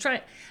was trying,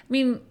 I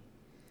mean,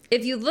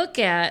 if you look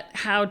at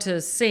how to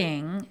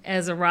sing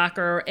as a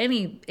rocker or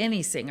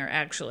any singer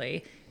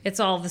actually, it's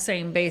all the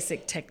same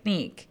basic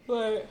technique.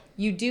 Right.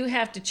 You do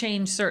have to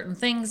change certain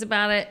things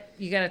about it.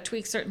 You got to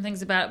tweak certain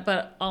things about it,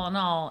 but all in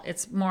all,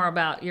 it's more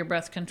about your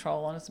breath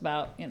control, and it's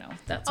about,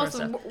 that sort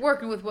Also, of stuff.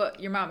 working with what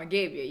your mama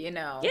gave you,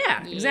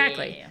 Yeah,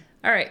 exactly.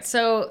 All right,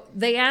 so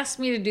they asked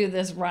me to do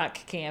this rock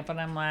camp, and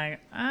I'm like,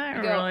 I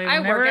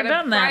never work at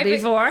done a that private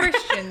before.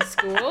 Christian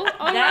school.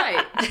 All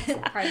right.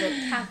 Private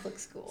Catholic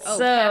school. Oh,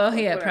 So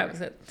Catholic, yeah, whatever.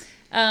 private.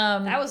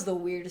 That was the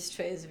weirdest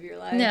phase of your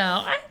life.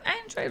 No, I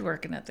enjoyed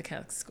working at the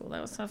Catholic school.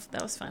 That was tough.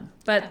 That was fun.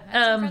 But I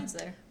had some friends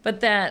there. but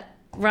that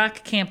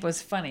rock camp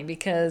was funny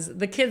because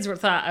the kids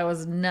thought I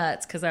was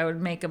nuts because I would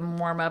make them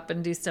warm up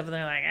and do stuff, and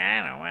they're like,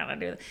 I don't want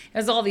to do that. It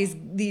was all these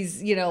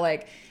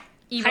like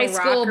Emo high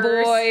school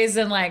rockers. boys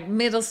and like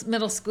middle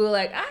school,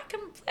 like I can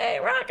play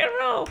rock and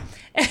roll.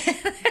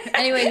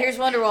 Anyway, here's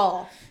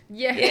Wonderwall.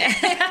 Yeah.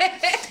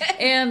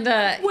 And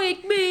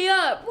Wake me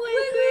up.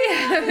 Wake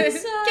me up.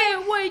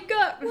 Can't wake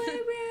up.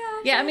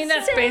 yeah, I mean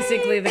that's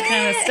basically the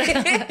kind of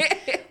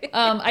stuff.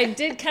 I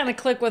did kind of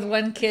click with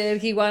one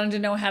kid. He wanted to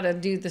know how to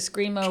do the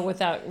screamo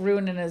without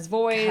ruining his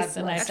voice, God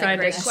and I bless. tried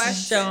to That's a great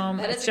question.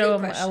 That is a show good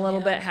him a question, little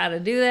yeah. bit how to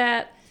do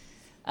that.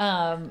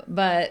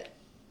 But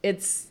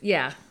it's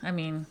I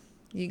mean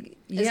you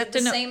Is have it to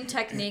the know same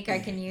technique I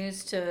can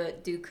use to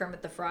do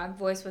Kermit the Frog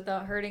voice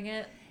without hurting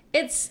it?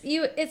 it's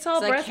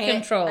all 'Cause breath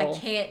control. I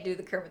can't do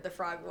the Kermit the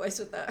Frog voice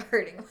without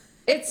hurting.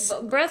 It's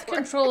vocal breath cords.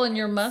 control, and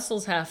your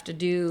muscles have to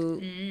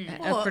do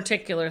a Well,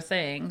 particular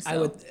thing.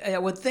 So. I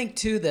would think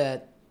too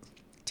that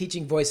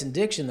teaching voice and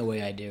diction the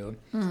way I do,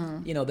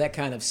 that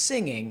kind of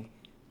singing,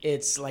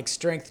 it's like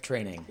strength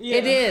training.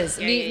 It is.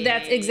 Yeah,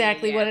 That's yeah,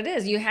 exactly yeah. what it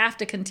is. You have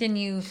to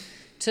continue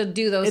to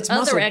do those It's other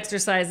muscle-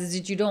 exercises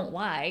that you don't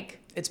like.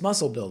 It's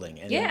muscle building,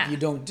 and Yeah. if you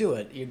don't do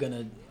it, you're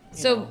gonna.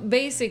 So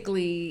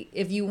basically,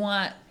 if you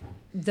want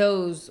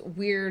those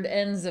weird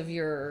ends of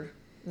your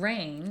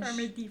range,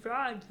 the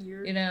Frog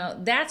here.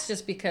 that's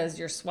just because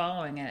you're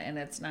swallowing it and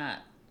it's not.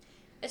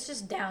 It's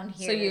just down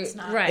here. So you- it's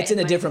not right. it's in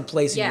a like- different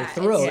place in Yeah, your it's-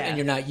 throat, yeah. and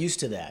you're not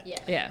used to that. Yeah.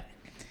 Yeah.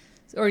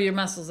 Or your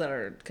muscles that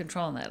are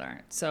controlling that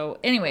aren't. So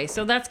anyway,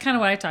 so that's kind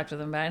of what I talked to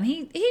them about, and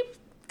he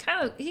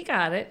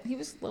got it. He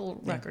was a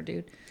little rocker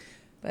dude,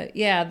 but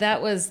yeah,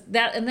 that was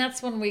that, and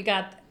that's when we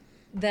got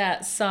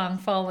that song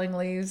 "Falling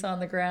Leaves on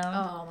the Ground."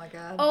 Oh my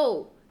god.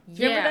 Oh,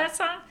 You remember yeah. that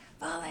song?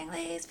 Falling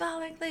leaves,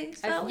 falling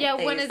leaves, falling yeah,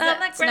 when leaves is on that?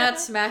 the It's not ground.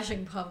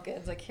 Smashing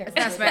Pumpkins. I can't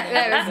That's remember. sma-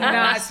 that is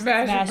not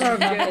Smashing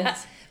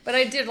Pumpkins. But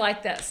I did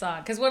like that song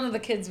because one of the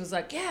kids was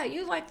like, "Yeah,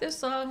 you like this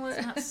song?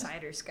 It's not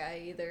Cider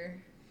Sky either.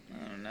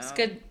 I don't know. It's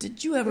good."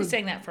 Did you ever? We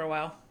sang that for a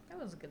while. That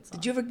was a good song.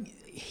 Did you ever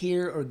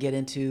hear or get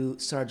into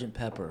Sergeant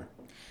Pepper?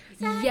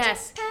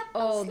 Yes.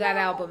 Oh, that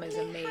album is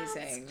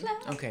amazing.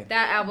 Okay.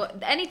 That album,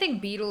 anything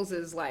Beatles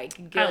is like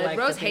good. I like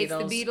Rose the hates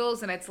Beatles. the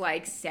Beatles, and it's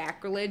like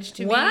sacrilege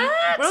to me.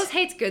 What? Rose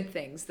hates good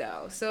things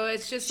though, so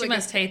it's just She like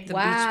must hate the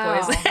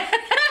Wow. Beach Boys.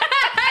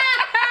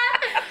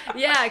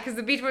 yeah, because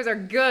the Beach Boys are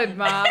good,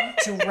 Mom.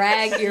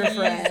 Drag your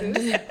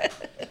friend.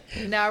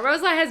 No,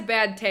 Rosa has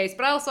bad taste,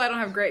 but also I don't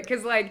have great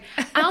because like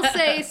I'll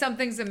say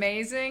something's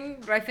amazing,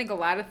 but I think a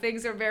lot of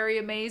things are very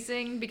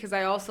amazing because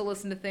I also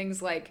listen to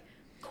things like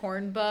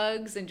Corn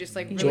Bugs and just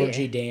like really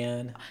Georgie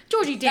Dan.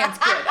 Georgie Dan's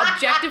good.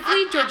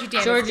 Objectively, Georgie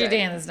Dan. Georgie is good.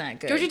 Dan is not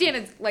good. Georgie Dan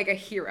is like a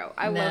hero.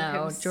 I love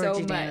him Georgie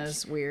so Dan much.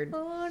 is weird.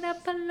 Una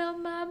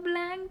paloma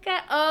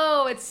blanca.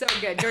 Oh, it's so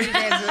good. Georgie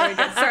Dan's really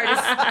good. Sorry,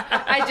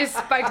 I just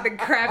spiked the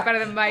crap out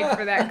of the mic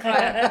for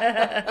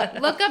that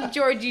clip. Look up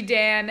Georgie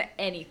Dan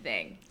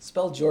anything.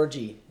 Spell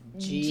Georgie.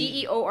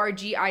 Georgie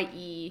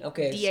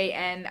Okay.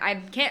 Dan. I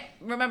can't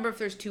remember if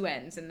there's two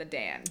N's in the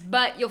Dan,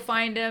 but you'll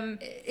find him.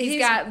 He's He's-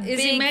 got is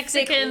he big,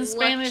 Mexican, thick,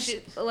 Spanish?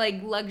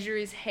 like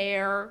luxurious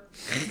hair.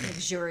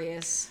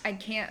 Luxurious.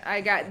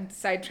 I got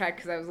sidetracked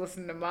because I was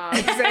listening to Mom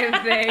say the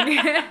thing.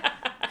 I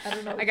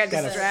don't know. I got Got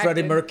a distracted.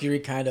 Freddie Mercury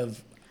kind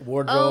of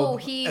wardrobe. Oh,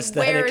 he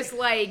aesthetic. wears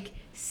like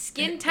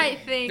skin tight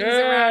things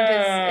Girl.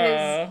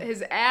 around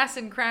his ass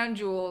and crown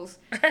jewels,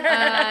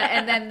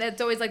 and then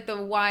that's always like the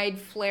wide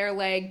flare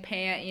leg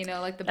pant,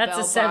 like the That's bell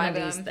a 70s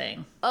bottom.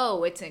 thing.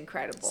 Oh, it's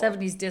incredible.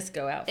 70s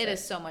disco outfit. It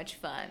is so much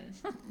fun.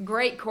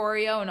 Great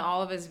choreo in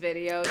all of his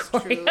videos.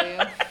 Truly.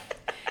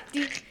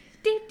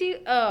 do, do.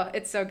 Oh,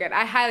 it's so good.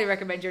 I highly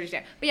recommend Georgie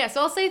Dan. But yeah,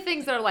 so I'll say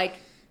things that are like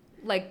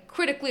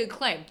critically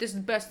acclaimed. This is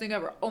the best thing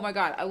ever. Oh my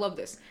god, I love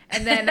this.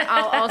 And then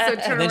I'll also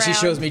turn And then around. she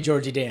shows me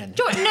Georgie Dan.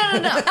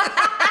 No.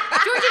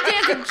 Georgie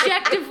Dan's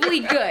objectively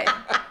good.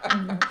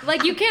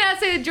 Like you cannot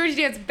say that Georgie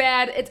Dan's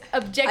bad. It's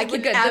objectively I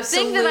can good.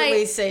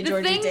 absolutely say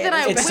Georgie thing Dan that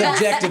I is It's will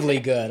subjectively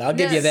good. I'll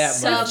give you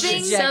that much.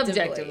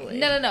 Subjectively.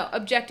 No.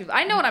 Objective.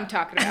 I know what I'm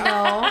talking about.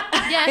 No.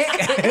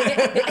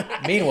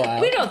 Yes.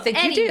 Meanwhile, We don't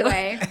think you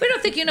Anyway. do. We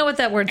don't think you know what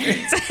that word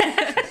means.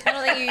 I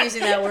don't think you're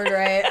using that word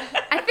right.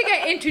 I think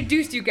I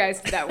introduced you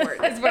guys to that word.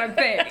 That's what I'm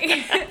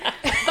saying.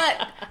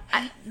 But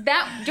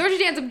that Georgie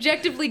Dan's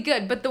objectively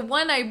good. But the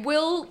one I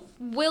will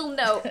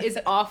note is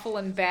awful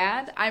and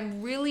bad.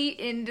 I'm really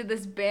into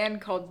this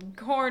band called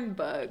Corn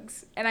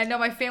Bugs, and I know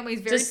my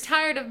family's very Just-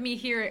 tired of me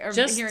hearing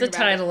Just hearing the about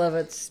title it. of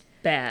it's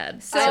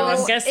bad. So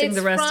I'm guessing it's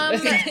the rest from,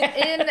 of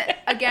it.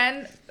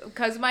 again,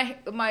 because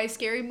my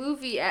scary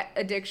movie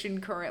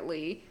addiction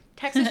currently,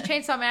 Texas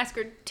Chainsaw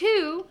Massacre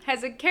 2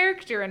 has a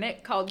character in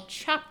it called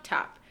Chop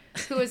Top,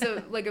 who is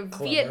a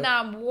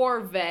Vietnam War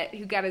vet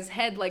who got his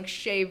head like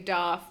shaved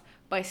off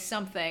by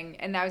something,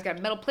 and now he's got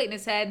a metal plate in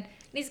his head, and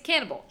he's a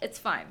cannibal. It's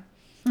fine.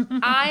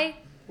 I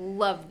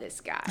love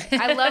this guy.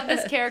 I love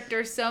this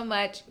character so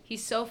much.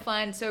 He's so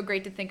fun, so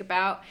great to think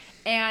about.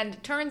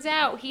 And turns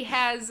out he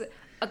has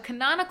a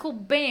canonical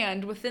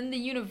band within the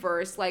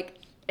universe. Like,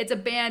 it's a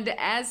band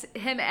as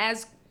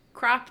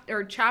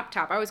Chop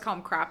Top. I always call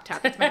him Crop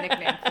Top. That's my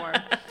nickname for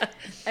him.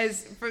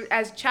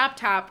 As Chop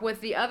Top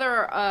with the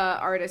other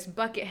artist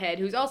Buckethead,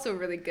 who's also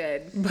really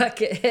good.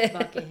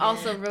 Buckethead.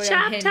 Also really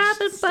Chop unhinged Top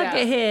and stuff.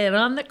 Buckethead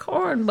on the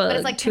Cornbug But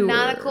it's like tour.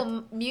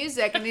 canonical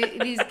music, and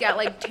he's got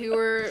like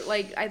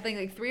I think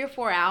like 3 or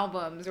 4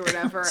 albums or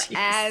whatever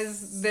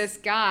as this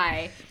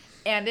guy,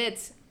 and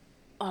it's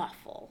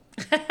awful.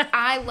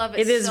 I love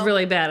it. It is so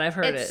really bad. I've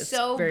heard it. It's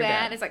so very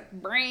bad. It's like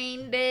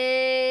brain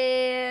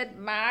dead.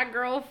 My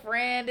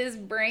girlfriend is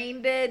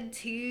brain dead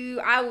too.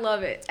 I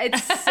love it.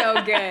 It's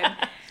so good.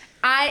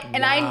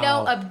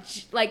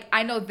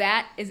 I know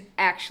that is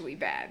actually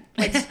bad.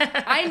 Like,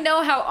 I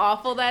know how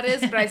awful that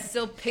is, but I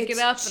still pick it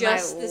up and I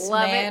this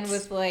love man it.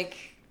 with like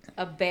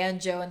a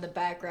banjo in the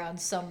background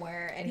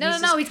somewhere, and No.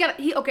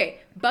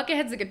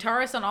 Buckethead's the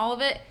guitarist on all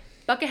of it.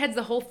 Buckethead's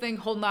the whole thing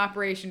holding the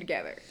operation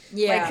together.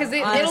 Yeah, because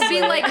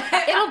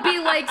it'll be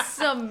like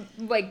some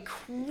like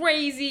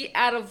crazy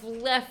out of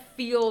left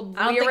field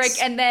lyric,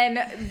 and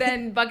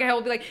then Buckethead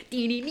will be like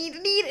dee dee dee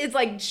dee. It's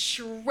like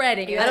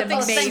shredding. It's I don't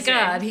think, amazing. thank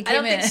God he I came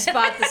don't think in.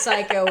 Spot the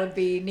Psycho would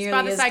be nearly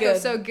Spot the as Psycho's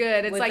good. so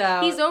good. It's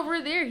without- like he's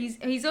over there,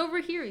 he's over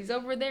here, he's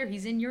over there,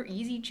 he's in your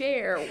easy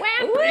chair. Ooh,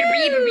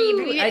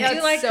 I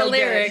do like so the good.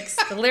 lyrics.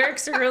 The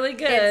lyrics are really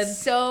good.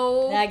 It's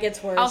so. That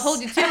gets worse. I'll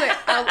hold you to it.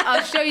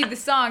 I'll show you the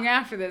song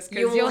after this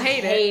because you'll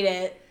hate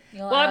it.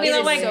 You'll Well, I mean, I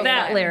absolutely like so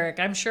that fun. lyric.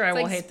 I'm sure I It's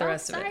will like, hate the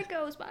rest of it.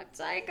 Spot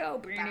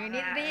Psycho.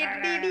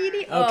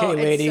 Okay, Oh,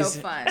 ladies. it's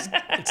so fun.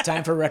 It's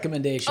time for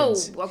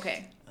recommendations. Oh,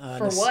 okay.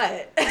 For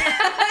what?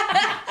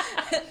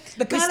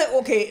 The kind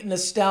of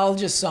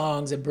nostalgia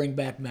songs that bring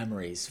back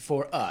memories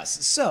for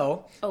us.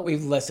 So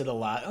we've listed a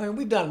lot. I mean,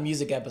 we've done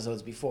music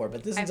episodes before,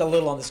 but this is a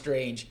little on the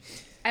strange.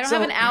 I don't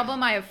have an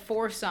album. I have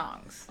 4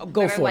 songs.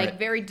 Go that for are, like, it.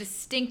 very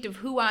distinct of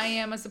who I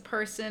am as a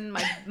person.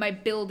 My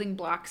building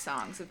block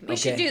songs of me. We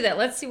should do that.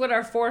 Let's see what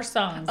our 4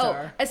 songs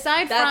are.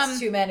 aside That's from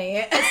too many.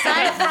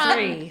 aside from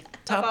 3.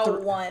 Top About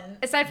three. one.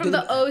 aside from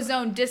the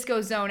Ozone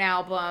Disco Zone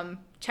album,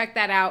 check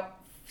that out.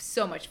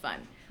 So much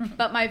fun.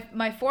 But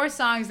my 4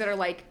 songs that are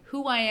like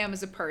who I am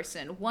as a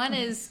person. One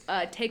is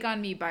 "Take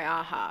on Me" by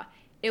Aha.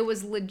 It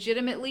was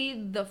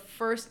legitimately the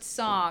first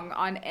song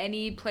on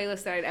any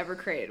playlist that I'd ever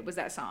created. Was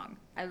that song?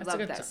 I a love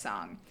good that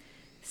song.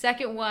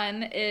 Second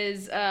one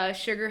is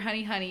 "Sugar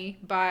Honey Honey"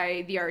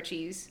 by the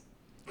Archies.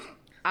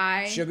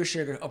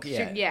 Sugar.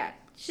 Okay, yeah.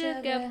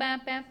 Sugar,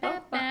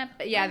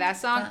 yeah, that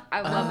song.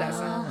 I love that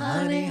song.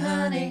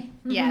 Honey.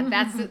 Yeah,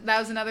 that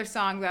was another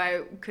song that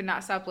I could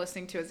not stop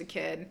listening to as a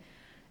kid.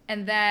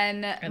 And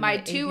then my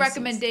the 2 ABCs.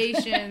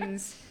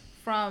 recommendations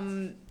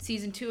from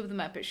season 2 of The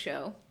Muppet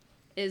Show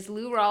is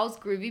Lou Rawls'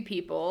 Groovy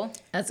People.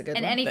 That's a good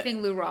And one.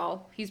 anything Lou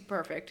Rawls. He's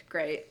perfect.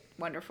 Great.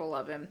 Wonderful.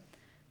 Love him.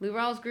 Lou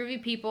Rawls' Groovy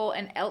People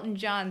and Elton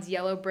John's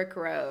Yellow Brick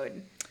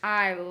Road.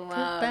 I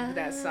love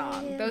that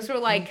song. Those were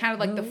like kind of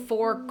like the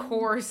 4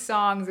 core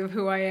songs of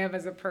who I am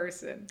as a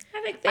person.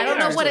 I think they I don't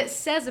know are. what it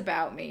says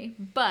about me,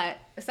 but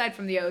aside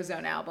from the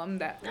Ozone album,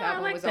 that I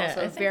album like was that.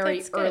 also I a think very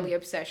that's good. early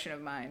obsession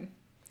of mine.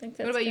 I think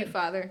What that's about you, good.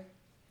 Father?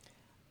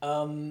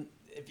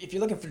 If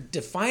you're looking for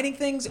defining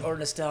things or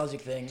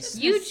nostalgic things,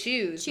 You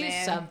choose, Choose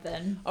man.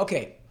 something.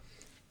 okay,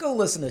 go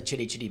listen to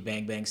Chitty Chitty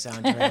Bang Bang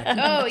soundtrack.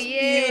 Oh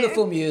yeah.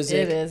 Beautiful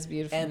music. It is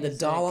beautiful And music.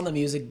 the doll on the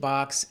music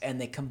box,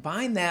 and they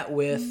combine that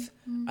with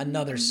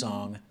another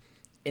song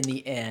in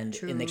the end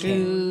in the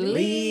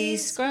Truly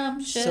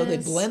scrumptious. So they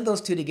blend those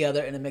 2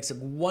 together, and it makes a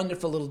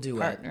wonderful little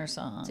duet. partner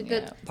song. It's a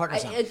good. yeah. Partner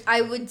song.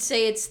 I would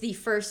say it's the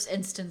first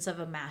instance of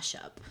a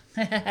mashup.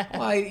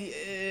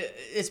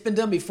 It's been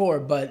done before,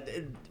 but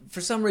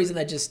for some reason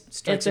that just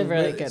strikes It's a me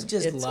really It's good-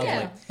 just it's lovely.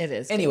 good. It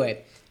is good.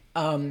 Anyway,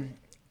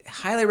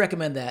 highly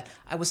recommend that.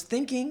 I was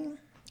thinking,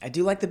 I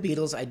do like the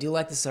Beatles. I do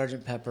like the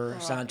Sgt. Pepper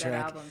that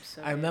soundtrack. album's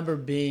so I remember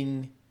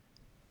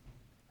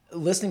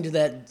listening to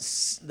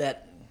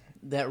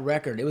that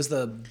record. It was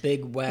the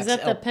big wax. Is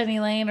that the Penny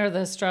Lane or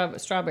the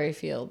Strawberry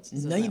Fields?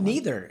 Is it No, that one?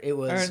 neither. It Or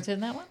was it's in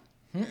that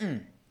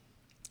one?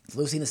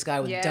 Lucy in the Sky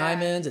with Yeah.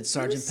 Diamonds. It's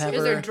Sgt. It was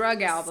Pepper. their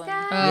drug album. Oh,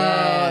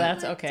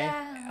 that's okay.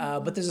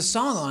 But there's a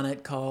song on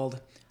it called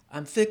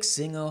 "I'm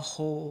Fixing a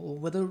Hole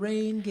Where the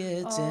Rain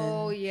Gets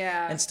Oh In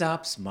yeah. and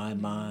Stops My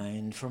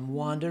Mind from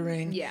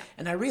Wandering." Yeah.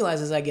 And I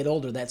realize as I get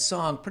older, that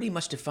song pretty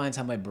much defines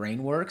how my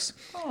brain works.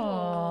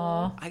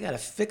 Aww. I gotta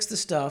fix the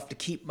stuff to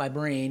keep my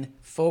brain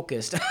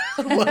focused.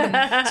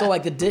 So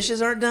like the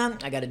dishes aren't done,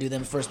 I gotta do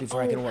them first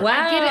before I can work.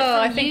 Wow, I get it from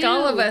I think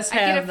all of you. us I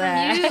get have it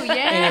that. from you.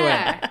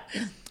 Yeah.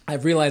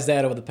 I've realized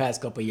that over the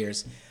past couple of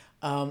years.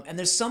 And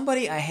there's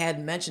somebody I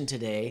had mentioned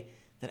today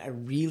that I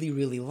really,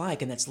 really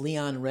like, and that's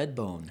Leon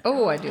Redbone.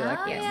 Oh, I do like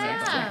Oh, that.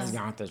 yeah. He's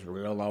got this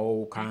real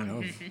old kind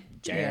of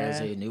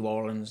jazzy New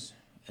Orleans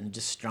and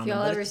just If strumming. y'all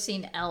But ever it's-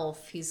 seen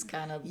Elf, he's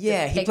kind of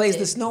yeah, he plays the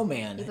depicted-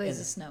 snowman. He plays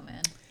And a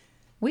snowman.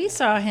 We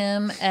saw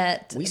him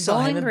at we saw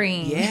Bowling him.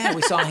 Green. Yeah,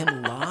 we saw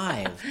him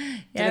live.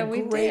 Yeah, Did a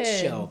we great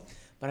did. show.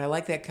 But I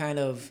like that kind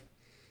of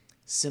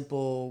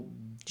simple,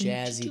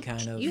 jazzy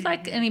kind of. You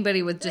like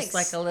anybody with just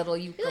like like a little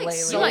ukulele. like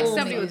You soul like Soul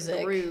somebody music.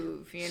 with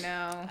groove, you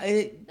know? I,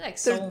 He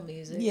likes soul there-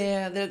 music.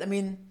 Yeah, I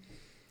mean,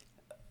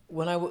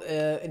 when I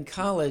in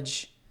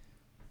college,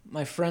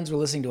 my friends were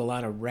listening to a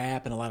lot of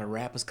rap, and a lot of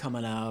rap was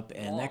coming up,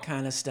 and that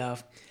kind of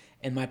stuff.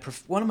 And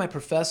one of my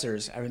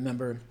professors, I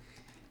remember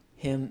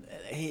him.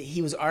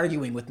 He was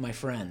arguing with my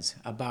friends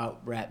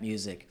about rap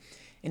music,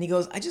 and he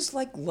goes, "I just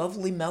like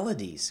lovely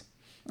melodies,"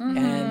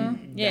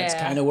 and that's Yeah.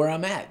 kind of where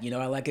I'm at. You know,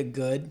 I like a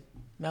good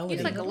melody.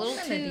 He's like a little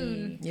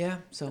tune. Yeah.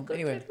 So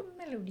anyway,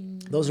 Melody.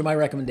 those are my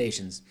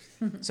recommendations: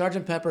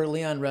 Sergeant Pepper,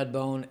 Leon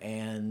Redbone,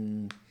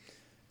 and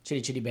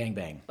Chitty Chitty Bang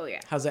Bang. Oh, yeah.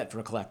 How's that for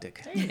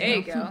eclectic? There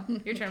you go.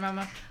 Your turn,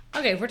 Mama.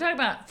 Okay, if we're talking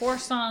about 4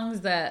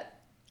 songs that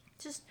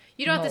Just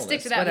You don't have to Mold stick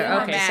us, to that whatever.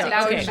 format. Okay, so-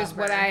 that okay. was just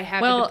what I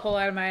happened Well- to pull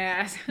out of my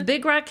ass.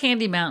 Big Rock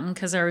Candy Mountain,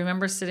 because I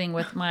remember sitting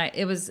with my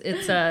it's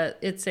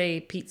a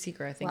Pete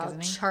Seeger, I think, wow,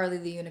 isn't he? Charlie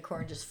the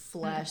Unicorn just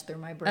flashed through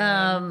my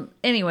brain.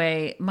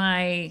 Anyway,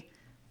 my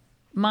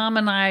mom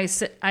and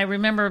I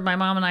remember my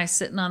mom and I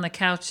sitting on the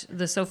couch,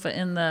 the sofa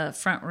in the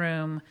front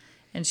room,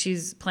 and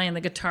she's playing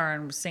the guitar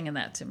and singing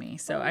that to me.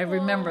 So I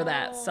remember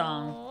that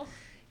song.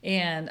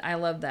 And I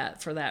love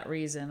that for that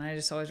reason. I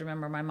just always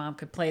remember my mom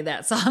could play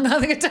that song on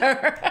the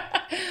guitar.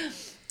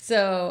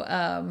 So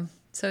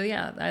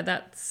yeah,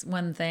 that's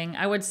one thing.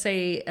 I would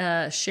say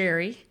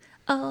Sherry.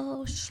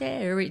 Oh,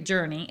 Sherry.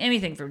 Journey.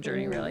 Anything from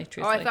Journey, really, Oh,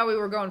 truthfully. I thought we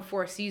were going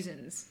 4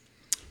 seasons.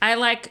 I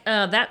like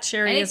that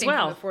Sherry Anything as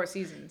well. from the 4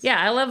 seasons. Yeah,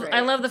 I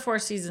Great. love the 4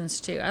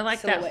 seasons too. I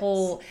like that Silhouettes.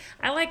 whole.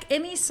 I like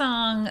any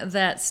song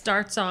that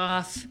starts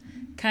off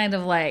kind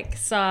of like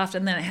soft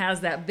and then it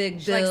has that big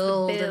likes the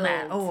build and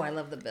that. build. Oh, I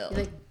love the build.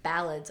 like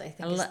ballads, I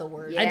think is the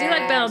word. I do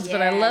like ballads,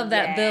 but I yeah, love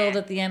that yeah. build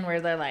at the end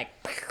where they're like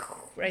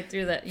right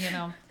through that. You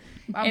know.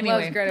 Mom Anyway.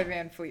 loves Greta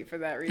Van Fleet for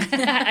that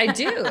reason. I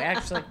do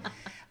actually.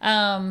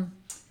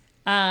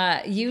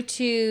 You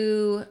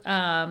two.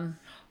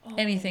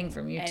 Anything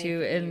from you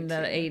two anything in the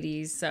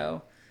U2. 80s.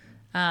 So.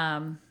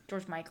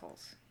 George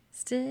Michaels.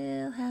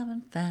 Still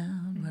haven't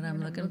found what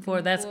I'm looking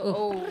for. That's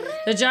Oh,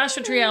 the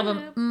Joshua Tree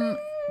album.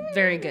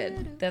 Very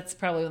good. That's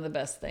probably one of the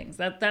best things.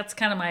 That's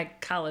kind of my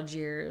college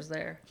years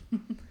there.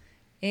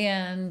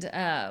 And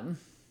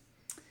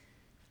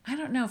I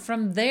don't know.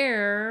 From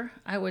there,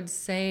 I would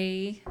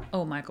say,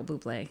 Michael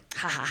Bublé.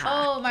 Ha ha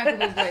ha. oh, Michael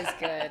Bublé's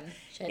good.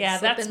 Yeah,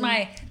 that's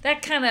Slippin'.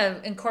 that kind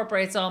of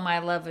incorporates all my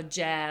love of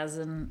jazz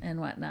and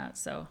whatnot.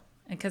 So,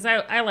 because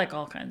I like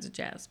all kinds of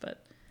jazz,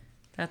 but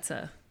that's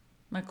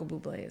Michael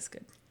Bublé is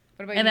good.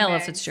 What about And you, Ella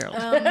Mags? Fitzgerald.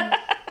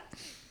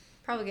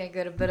 Probably gonna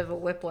get a bit of a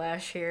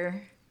whiplash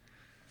here.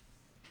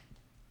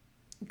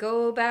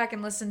 Go back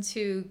and listen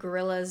to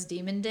Gorillaz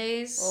Demon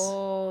Days.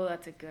 Oh,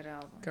 that's a good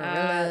album. The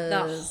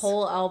Gorillaz.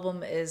 whole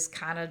album is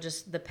kind of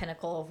just the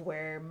pinnacle of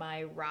where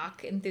my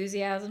rock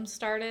enthusiasm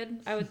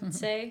started, I would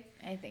say.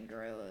 I think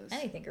Gorillaz.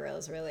 Anything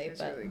Gorillaz, really. It's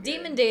But really good.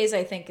 Demon Days,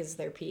 I think, is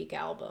their peak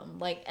album.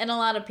 Like, and a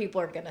lot of people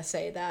are going to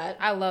say that.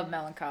 I love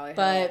Melancholy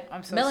But Hill.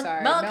 I'm so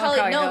sorry. Melancholy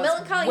Hill's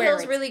Melancholy where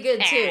Hill's it's really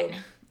good, too.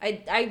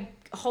 at. I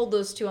hold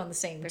those two on the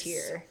same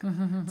tier.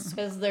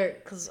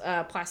 Because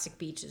Plastic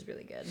Beach is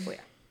really good. Oh,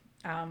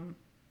 yeah.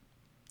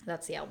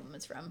 That's the album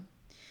it's from.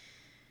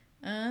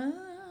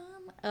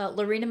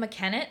 Lorena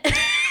McKennitt.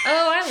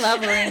 Oh, I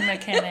love Lorraine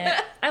McKennitt.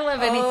 I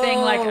love anything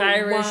like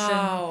Irish and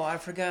Wow, I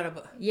forgot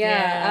about.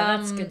 Yeah,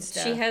 that's good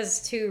stuff. She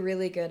has 2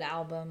 really good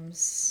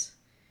albums.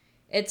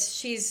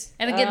 She's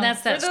and again that's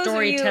for that those of you-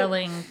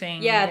 storytelling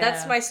thing. Yeah,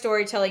 that's my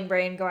storytelling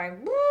brain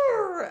going.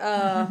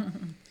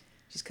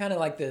 She's kind of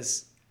like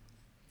this.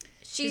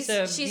 She's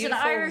a an beautiful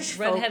Irish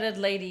folk, redheaded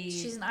lady.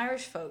 she's an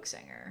Irish folk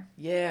singer,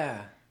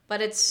 Yeah,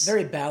 but it's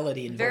very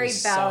ballady and very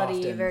soft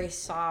ballady, and- very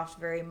soft,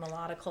 very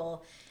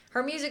melodical.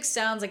 Her music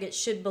sounds like it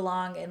should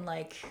belong in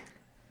like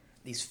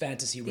these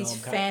fantasy these realm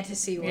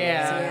fantasy worlds.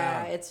 Yeah.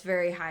 Yeah, it's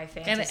very high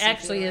fantasy. and it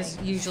actually is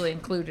feeling, usually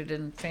included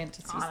in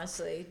fantasy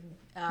honestly.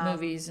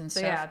 movies and So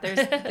stuff.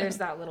 yeah, there's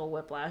that little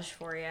whiplash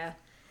for you.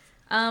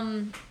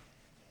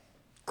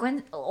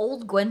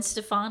 Old Gwen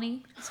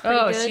Stefani. It's pretty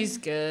Oh, good. she's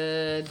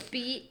good.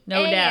 B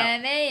No doubt.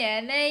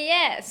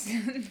 A-N-A-N-A-S.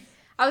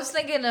 I was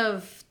thinking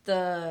of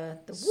the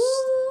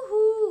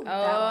woohoo. That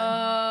one.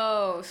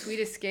 Oh, Sweet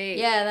Escape.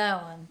 Yeah,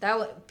 that one. That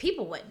one.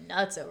 People went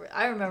nuts over it.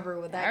 I remember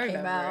when that I came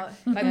remember. out.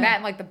 Like that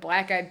and like the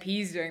Black Eyed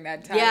Peas during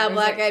that time. Yeah, It was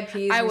Black like- Eyed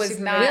Peas I were was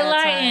super not. big at Will that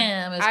I time.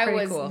 Am is I pretty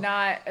was cool.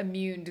 not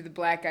immune to the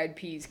Black Eyed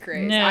Peas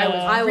craze. No. I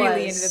was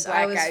really was. into the Black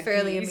I was Eyed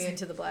fairly Peas. immune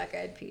to the Black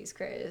Eyed Peas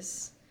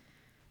craze.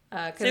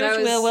 Because Say what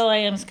you will, Will I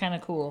Am's kind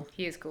of cool.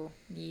 He is cool.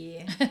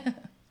 Yeah.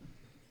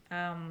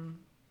 Yeah.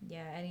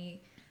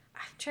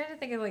 I'm trying to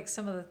think of like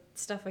some of the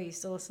stuff I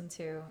used to listen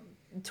to.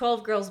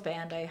 12 Girls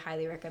Band, I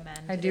highly recommend.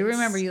 I do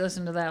remember you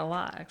listened to that a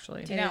lot,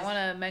 actually. Do you not want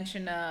to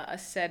mention a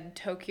said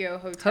Tokyo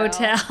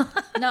Hotel?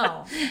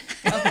 No.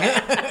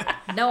 Okay.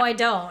 No, I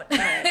don't.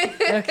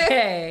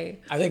 Okay.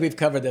 I think we've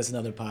covered this in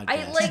other podcasts.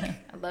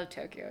 I love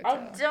Tokyo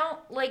Hotel. I don't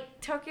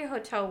like Tokyo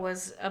Hotel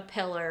was a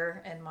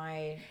pillar in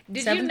my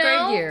Did Seventh you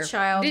know? grade year.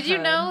 childhood. Did you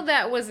know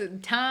that was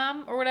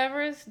Tom or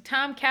whatever is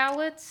Tom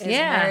Cowlitz? Is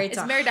Yeah. married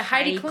It's married to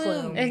Heidi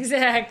Klum.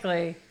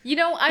 Exactly. You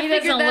know, I He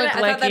figured doesn't that look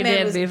out. like I thought that he man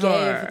did was before.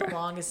 gay for the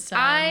longest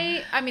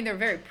time. I mean, they're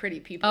very pretty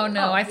people. Oh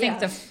no, Oh, I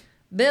think yeah.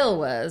 Bill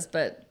was,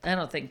 but I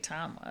don't think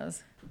Tom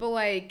was. But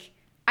like,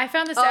 I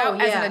found this Oh,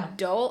 out as yeah. an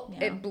adult.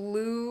 Yeah. It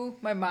blew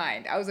my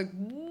mind. I was like,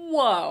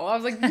 whoa. I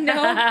was like, no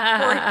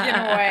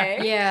freaking way.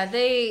 Yeah,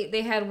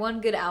 they had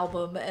one good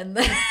album and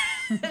then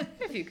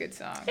A few good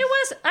songs.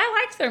 I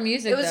liked their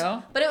music it was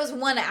though. but it was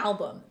one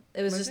album.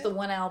 It was just it? the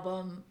one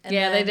album. And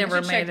Yeah, they then never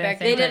should check made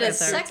back anything. They did a with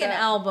their- second up.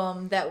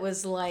 album that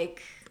was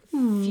like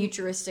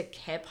futuristic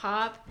hip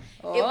hop.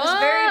 Oh.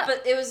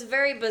 It was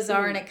very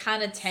bizarre and it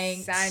kind of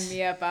tanked. Sign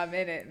me up. I'm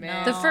in it,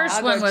 man. The first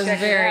I'll go one was check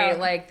it very out.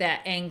 like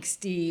that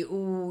angsty,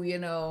 ooh, you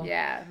know.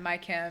 Yeah, My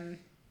Chem.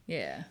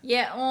 Yeah.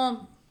 Yeah,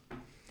 well,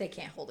 they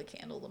can't hold a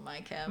candle to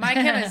My Chem. My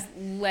Chem is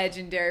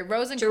legendary.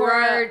 Rose and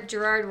Cora.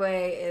 Gerard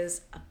Way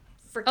is a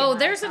freaking Oh,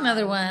 there's icon.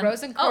 another one.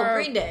 Rose and Oh, Cora.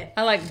 Green Day.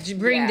 I like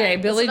Green Yeah, Day,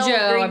 it's Billy an old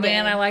Joe. Green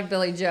Man, Day. I like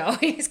Billy Joe.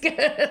 He's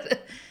good.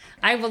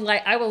 I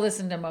will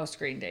listen to most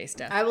Green Day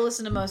stuff. I will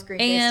listen to most Green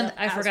Day And stuff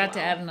I as forgot to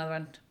well. add another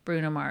one.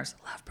 Bruno Mars.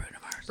 Love Bruno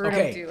Mars. Bruno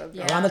Okay, do love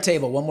Yeah. around the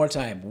table one more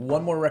time.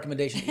 One more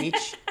recommendation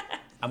each.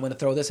 I'm going to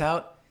throw this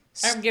out.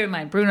 I'm giving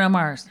mine. Bruno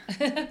Mars.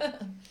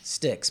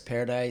 Sticks,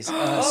 Paradise,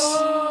 Us.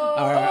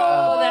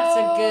 Oh, that's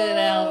a good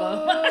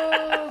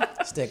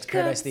album. Sticks,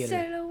 Paradise Theater.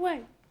 Sail away.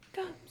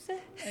 Come sail.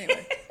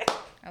 Anyway,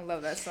 I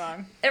love that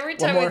song. Every One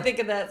time I more. think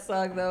of that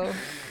song, though.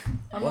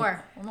 One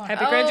more.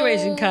 Happy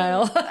graduation,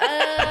 Kyle.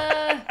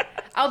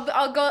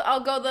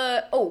 I'll go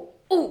the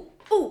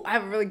ooh, I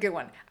have a really good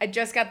one. I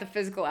just got the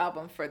physical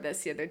album for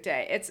this the other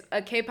day. It's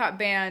a K-pop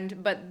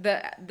band, but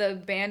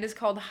the band is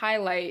called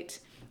Highlight,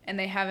 and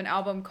they have an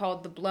album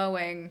called The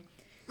Blowing.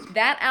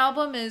 That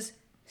album is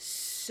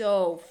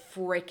so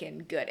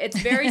freaking good. It's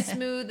very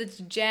smooth, it's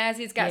jazzy,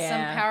 it's got some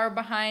Yeah. power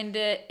behind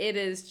it. It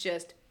is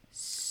just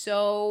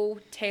so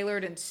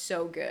tailored and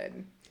so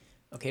good.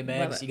 Okay, Love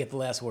Mags, it. you get the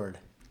last word.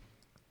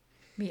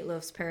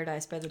 Meatloaf's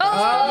Paradise by the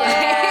Oh,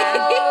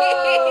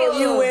 Dashboard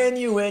You win,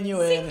 you win, you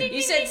win.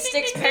 You said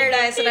Sticks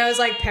Paradise, and I was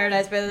like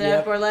Paradise by the Yep.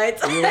 Dashboard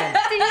Lights. You win.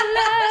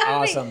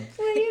 Awesome.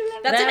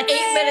 That's an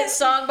 8-minute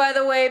song, by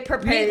the way.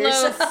 Prepare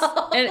yourself.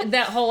 Meatloaf. And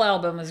that whole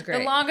album is great.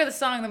 The longer the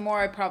song, the more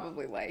I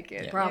probably like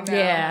it. Probably. You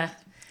know? Yeah.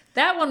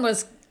 That one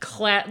was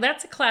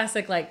that's a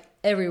classic like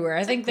everywhere.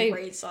 I think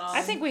great song.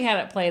 I think we had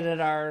it played at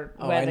our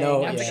Oh, I wedding,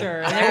 know, I'm yeah.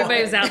 sure. And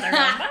everybody was out there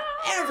going, "Ah,"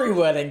 Every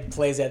wedding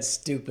plays that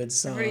stupid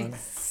song. Everybody's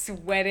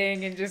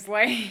sweating and just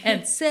like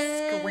and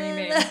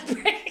screaming.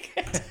 Okay.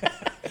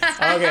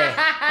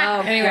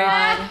 Oh, Anyway,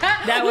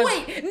 that was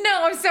Wait,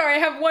 no, I'm sorry. I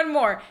have one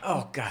more.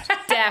 Oh, God.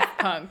 Daft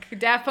Punk.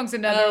 Daft Punk's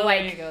another Oh, there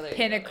you like go, there you go,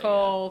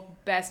 pinnacle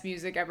best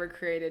music ever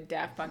created.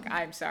 Daft Punk.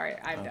 I'm sorry.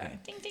 I'm Okay. done.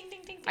 ding, ding,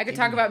 ding, ding, I could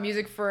talk about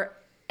music for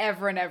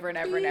ever and ever and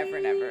ever and ever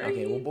and ever.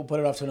 Okay, we'll put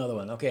it off to another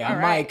one. Okay, I'm All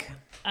right. Mike.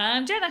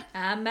 I'm Jenna.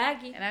 I'm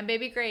Maggie. And I'm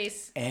Baby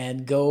Grace.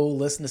 And go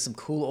listen to some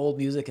cool old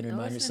music and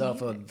remind listen to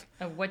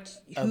yourself What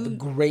of the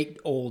great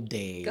old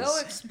days. Go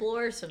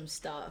explore some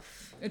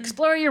stuff.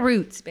 explore your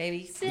roots,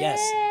 baby. Yes.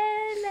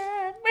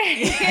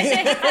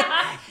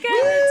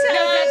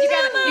 You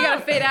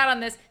gotta fade out on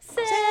this.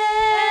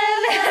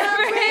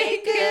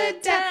 Celebrate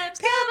good times.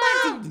 Come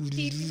on.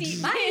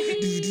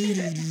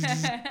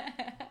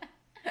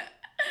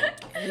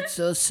 It's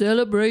a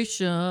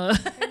celebration.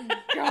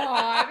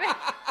 God.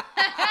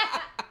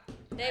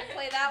 They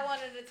play that one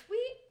and it's We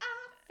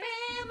Are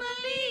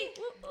Family.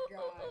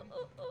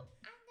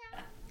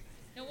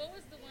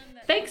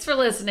 Thanks for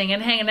listening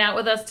and hanging out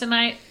with us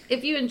tonight.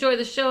 If you enjoy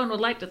the show and would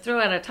like to throw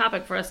out a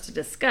topic for us to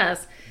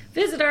discuss,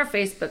 visit our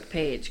Facebook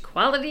page,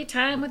 Quality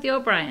Time with the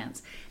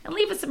O'Briens, and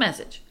leave us a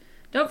message.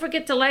 Don't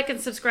forget to like and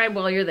subscribe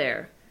while you're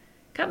there.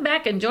 Come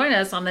back and join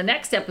us on the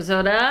next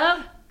episode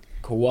of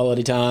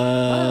Quality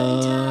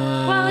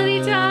time. Quality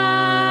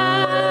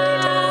Time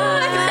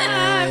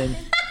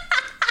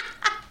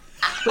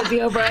with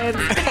the O'Briens.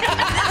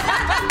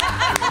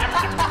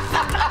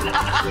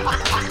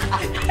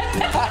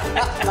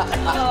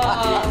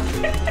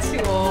 Too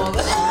old.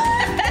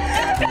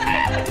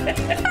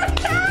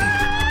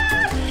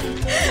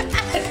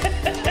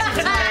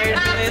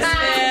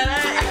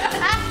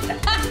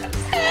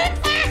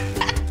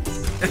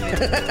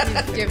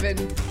 Given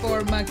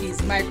 4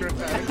 monkeys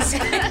microphones.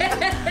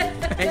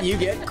 And you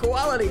get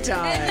quality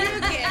time.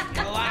 You get